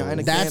 Yeah, candles.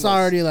 vagina That's candles.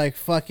 already like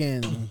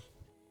fucking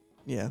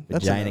Yeah.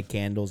 That's Vagina enough.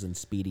 candles and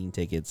speeding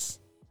tickets.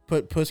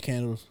 put puss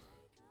candles.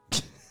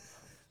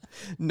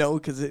 No,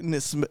 because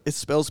it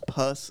spells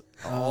pus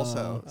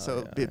also. So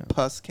it'd be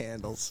pus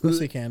candles.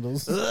 Pussy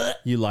candles.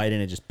 You light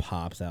and it just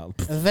pops out.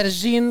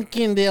 Virgin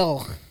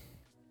candle.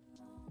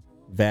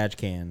 Vag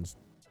cans,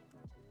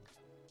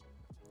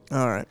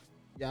 All right.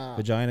 Yeah.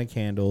 vagina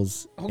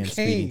candles, and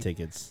speeding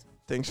tickets.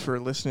 Thanks for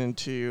listening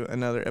to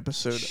another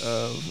episode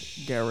of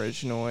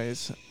Garage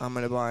Noise. I'm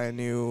going to buy a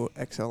new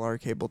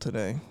XLR cable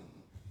today.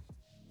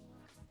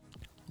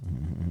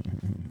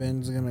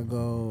 Ben's gonna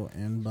go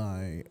and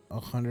buy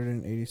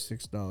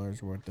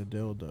 $186 worth of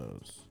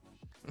dildos.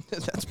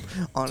 That's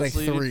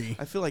honestly, like 3.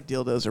 I feel like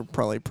dildos are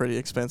probably pretty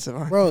expensive.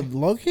 Aren't Bro,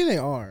 low-key they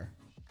are.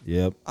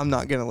 Yep. I'm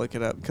not going to look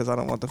it up because I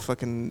don't want the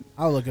fucking...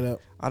 I'll look it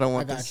up. I don't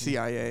want I the got you.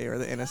 CIA or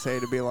the NSA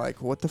to be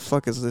like, what the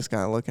fuck is this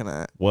guy looking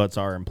at? What's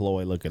our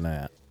employee looking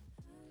at?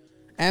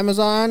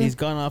 Amazon. He's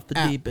gone off the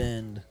app. deep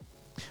end.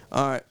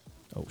 All right.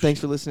 Oh, Thanks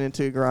for listening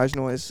to Garage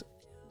Noise.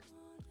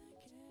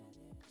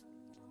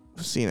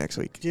 See you next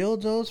week.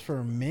 Dildos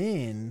for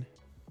men.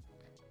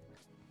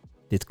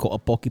 It's called a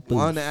Poke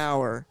 1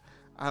 hour.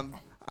 I'm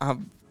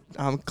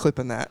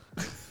clipping that.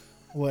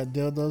 What,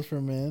 dildos for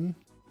men?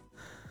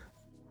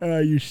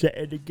 You said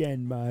it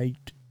again,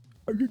 mate.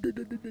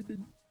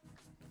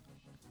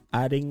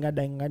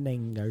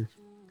 A-ding-a-ding-a-dinger.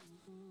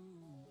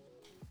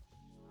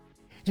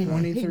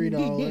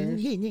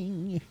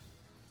 $23.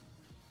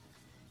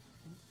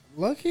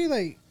 Lucky,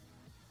 like,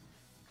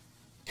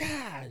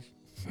 gosh,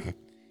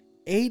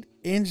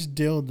 8-inch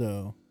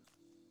dildo,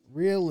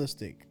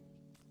 realistic,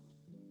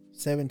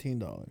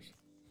 $17.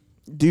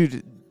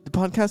 Dude, the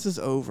podcast is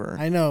over.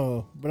 I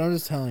know, but I'm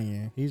just telling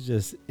you. He's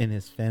just in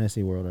his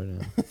fantasy world right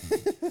now.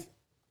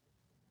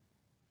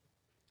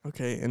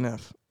 Okay,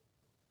 enough.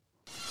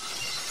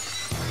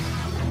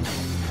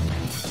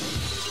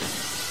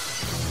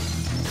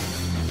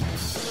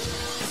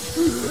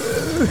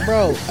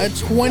 Bro, a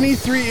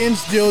 23-inch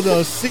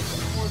dildo,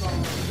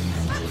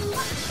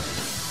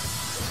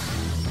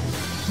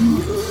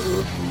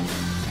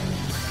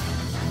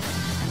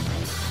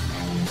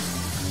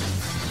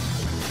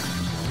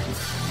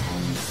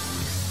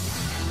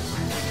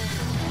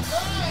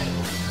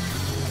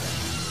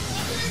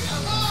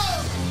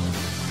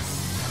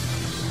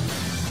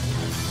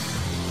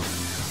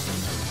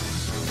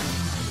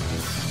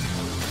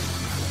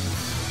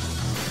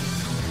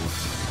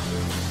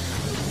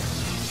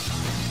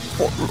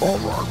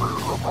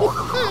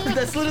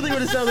 That's literally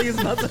what it sounds like. It's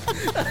about to,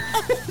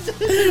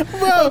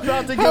 Bro,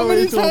 about to how go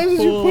many into a times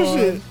did you push full-on-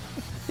 it?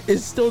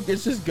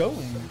 It's just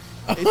going.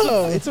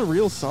 It's a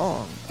real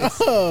song.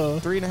 It's Oh,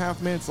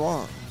 3.5 minutes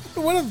long.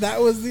 what if that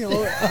was the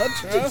whole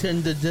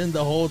outro?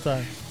 The whole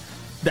time.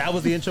 That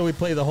was the intro. We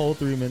played the whole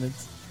 3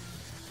 minutes.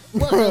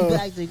 Bro,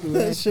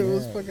 that shit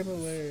was fucking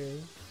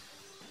hilarious.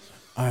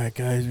 All right,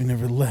 guys, we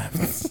never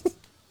left.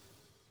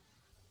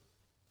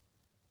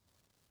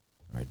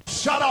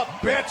 Shut up,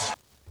 bitch!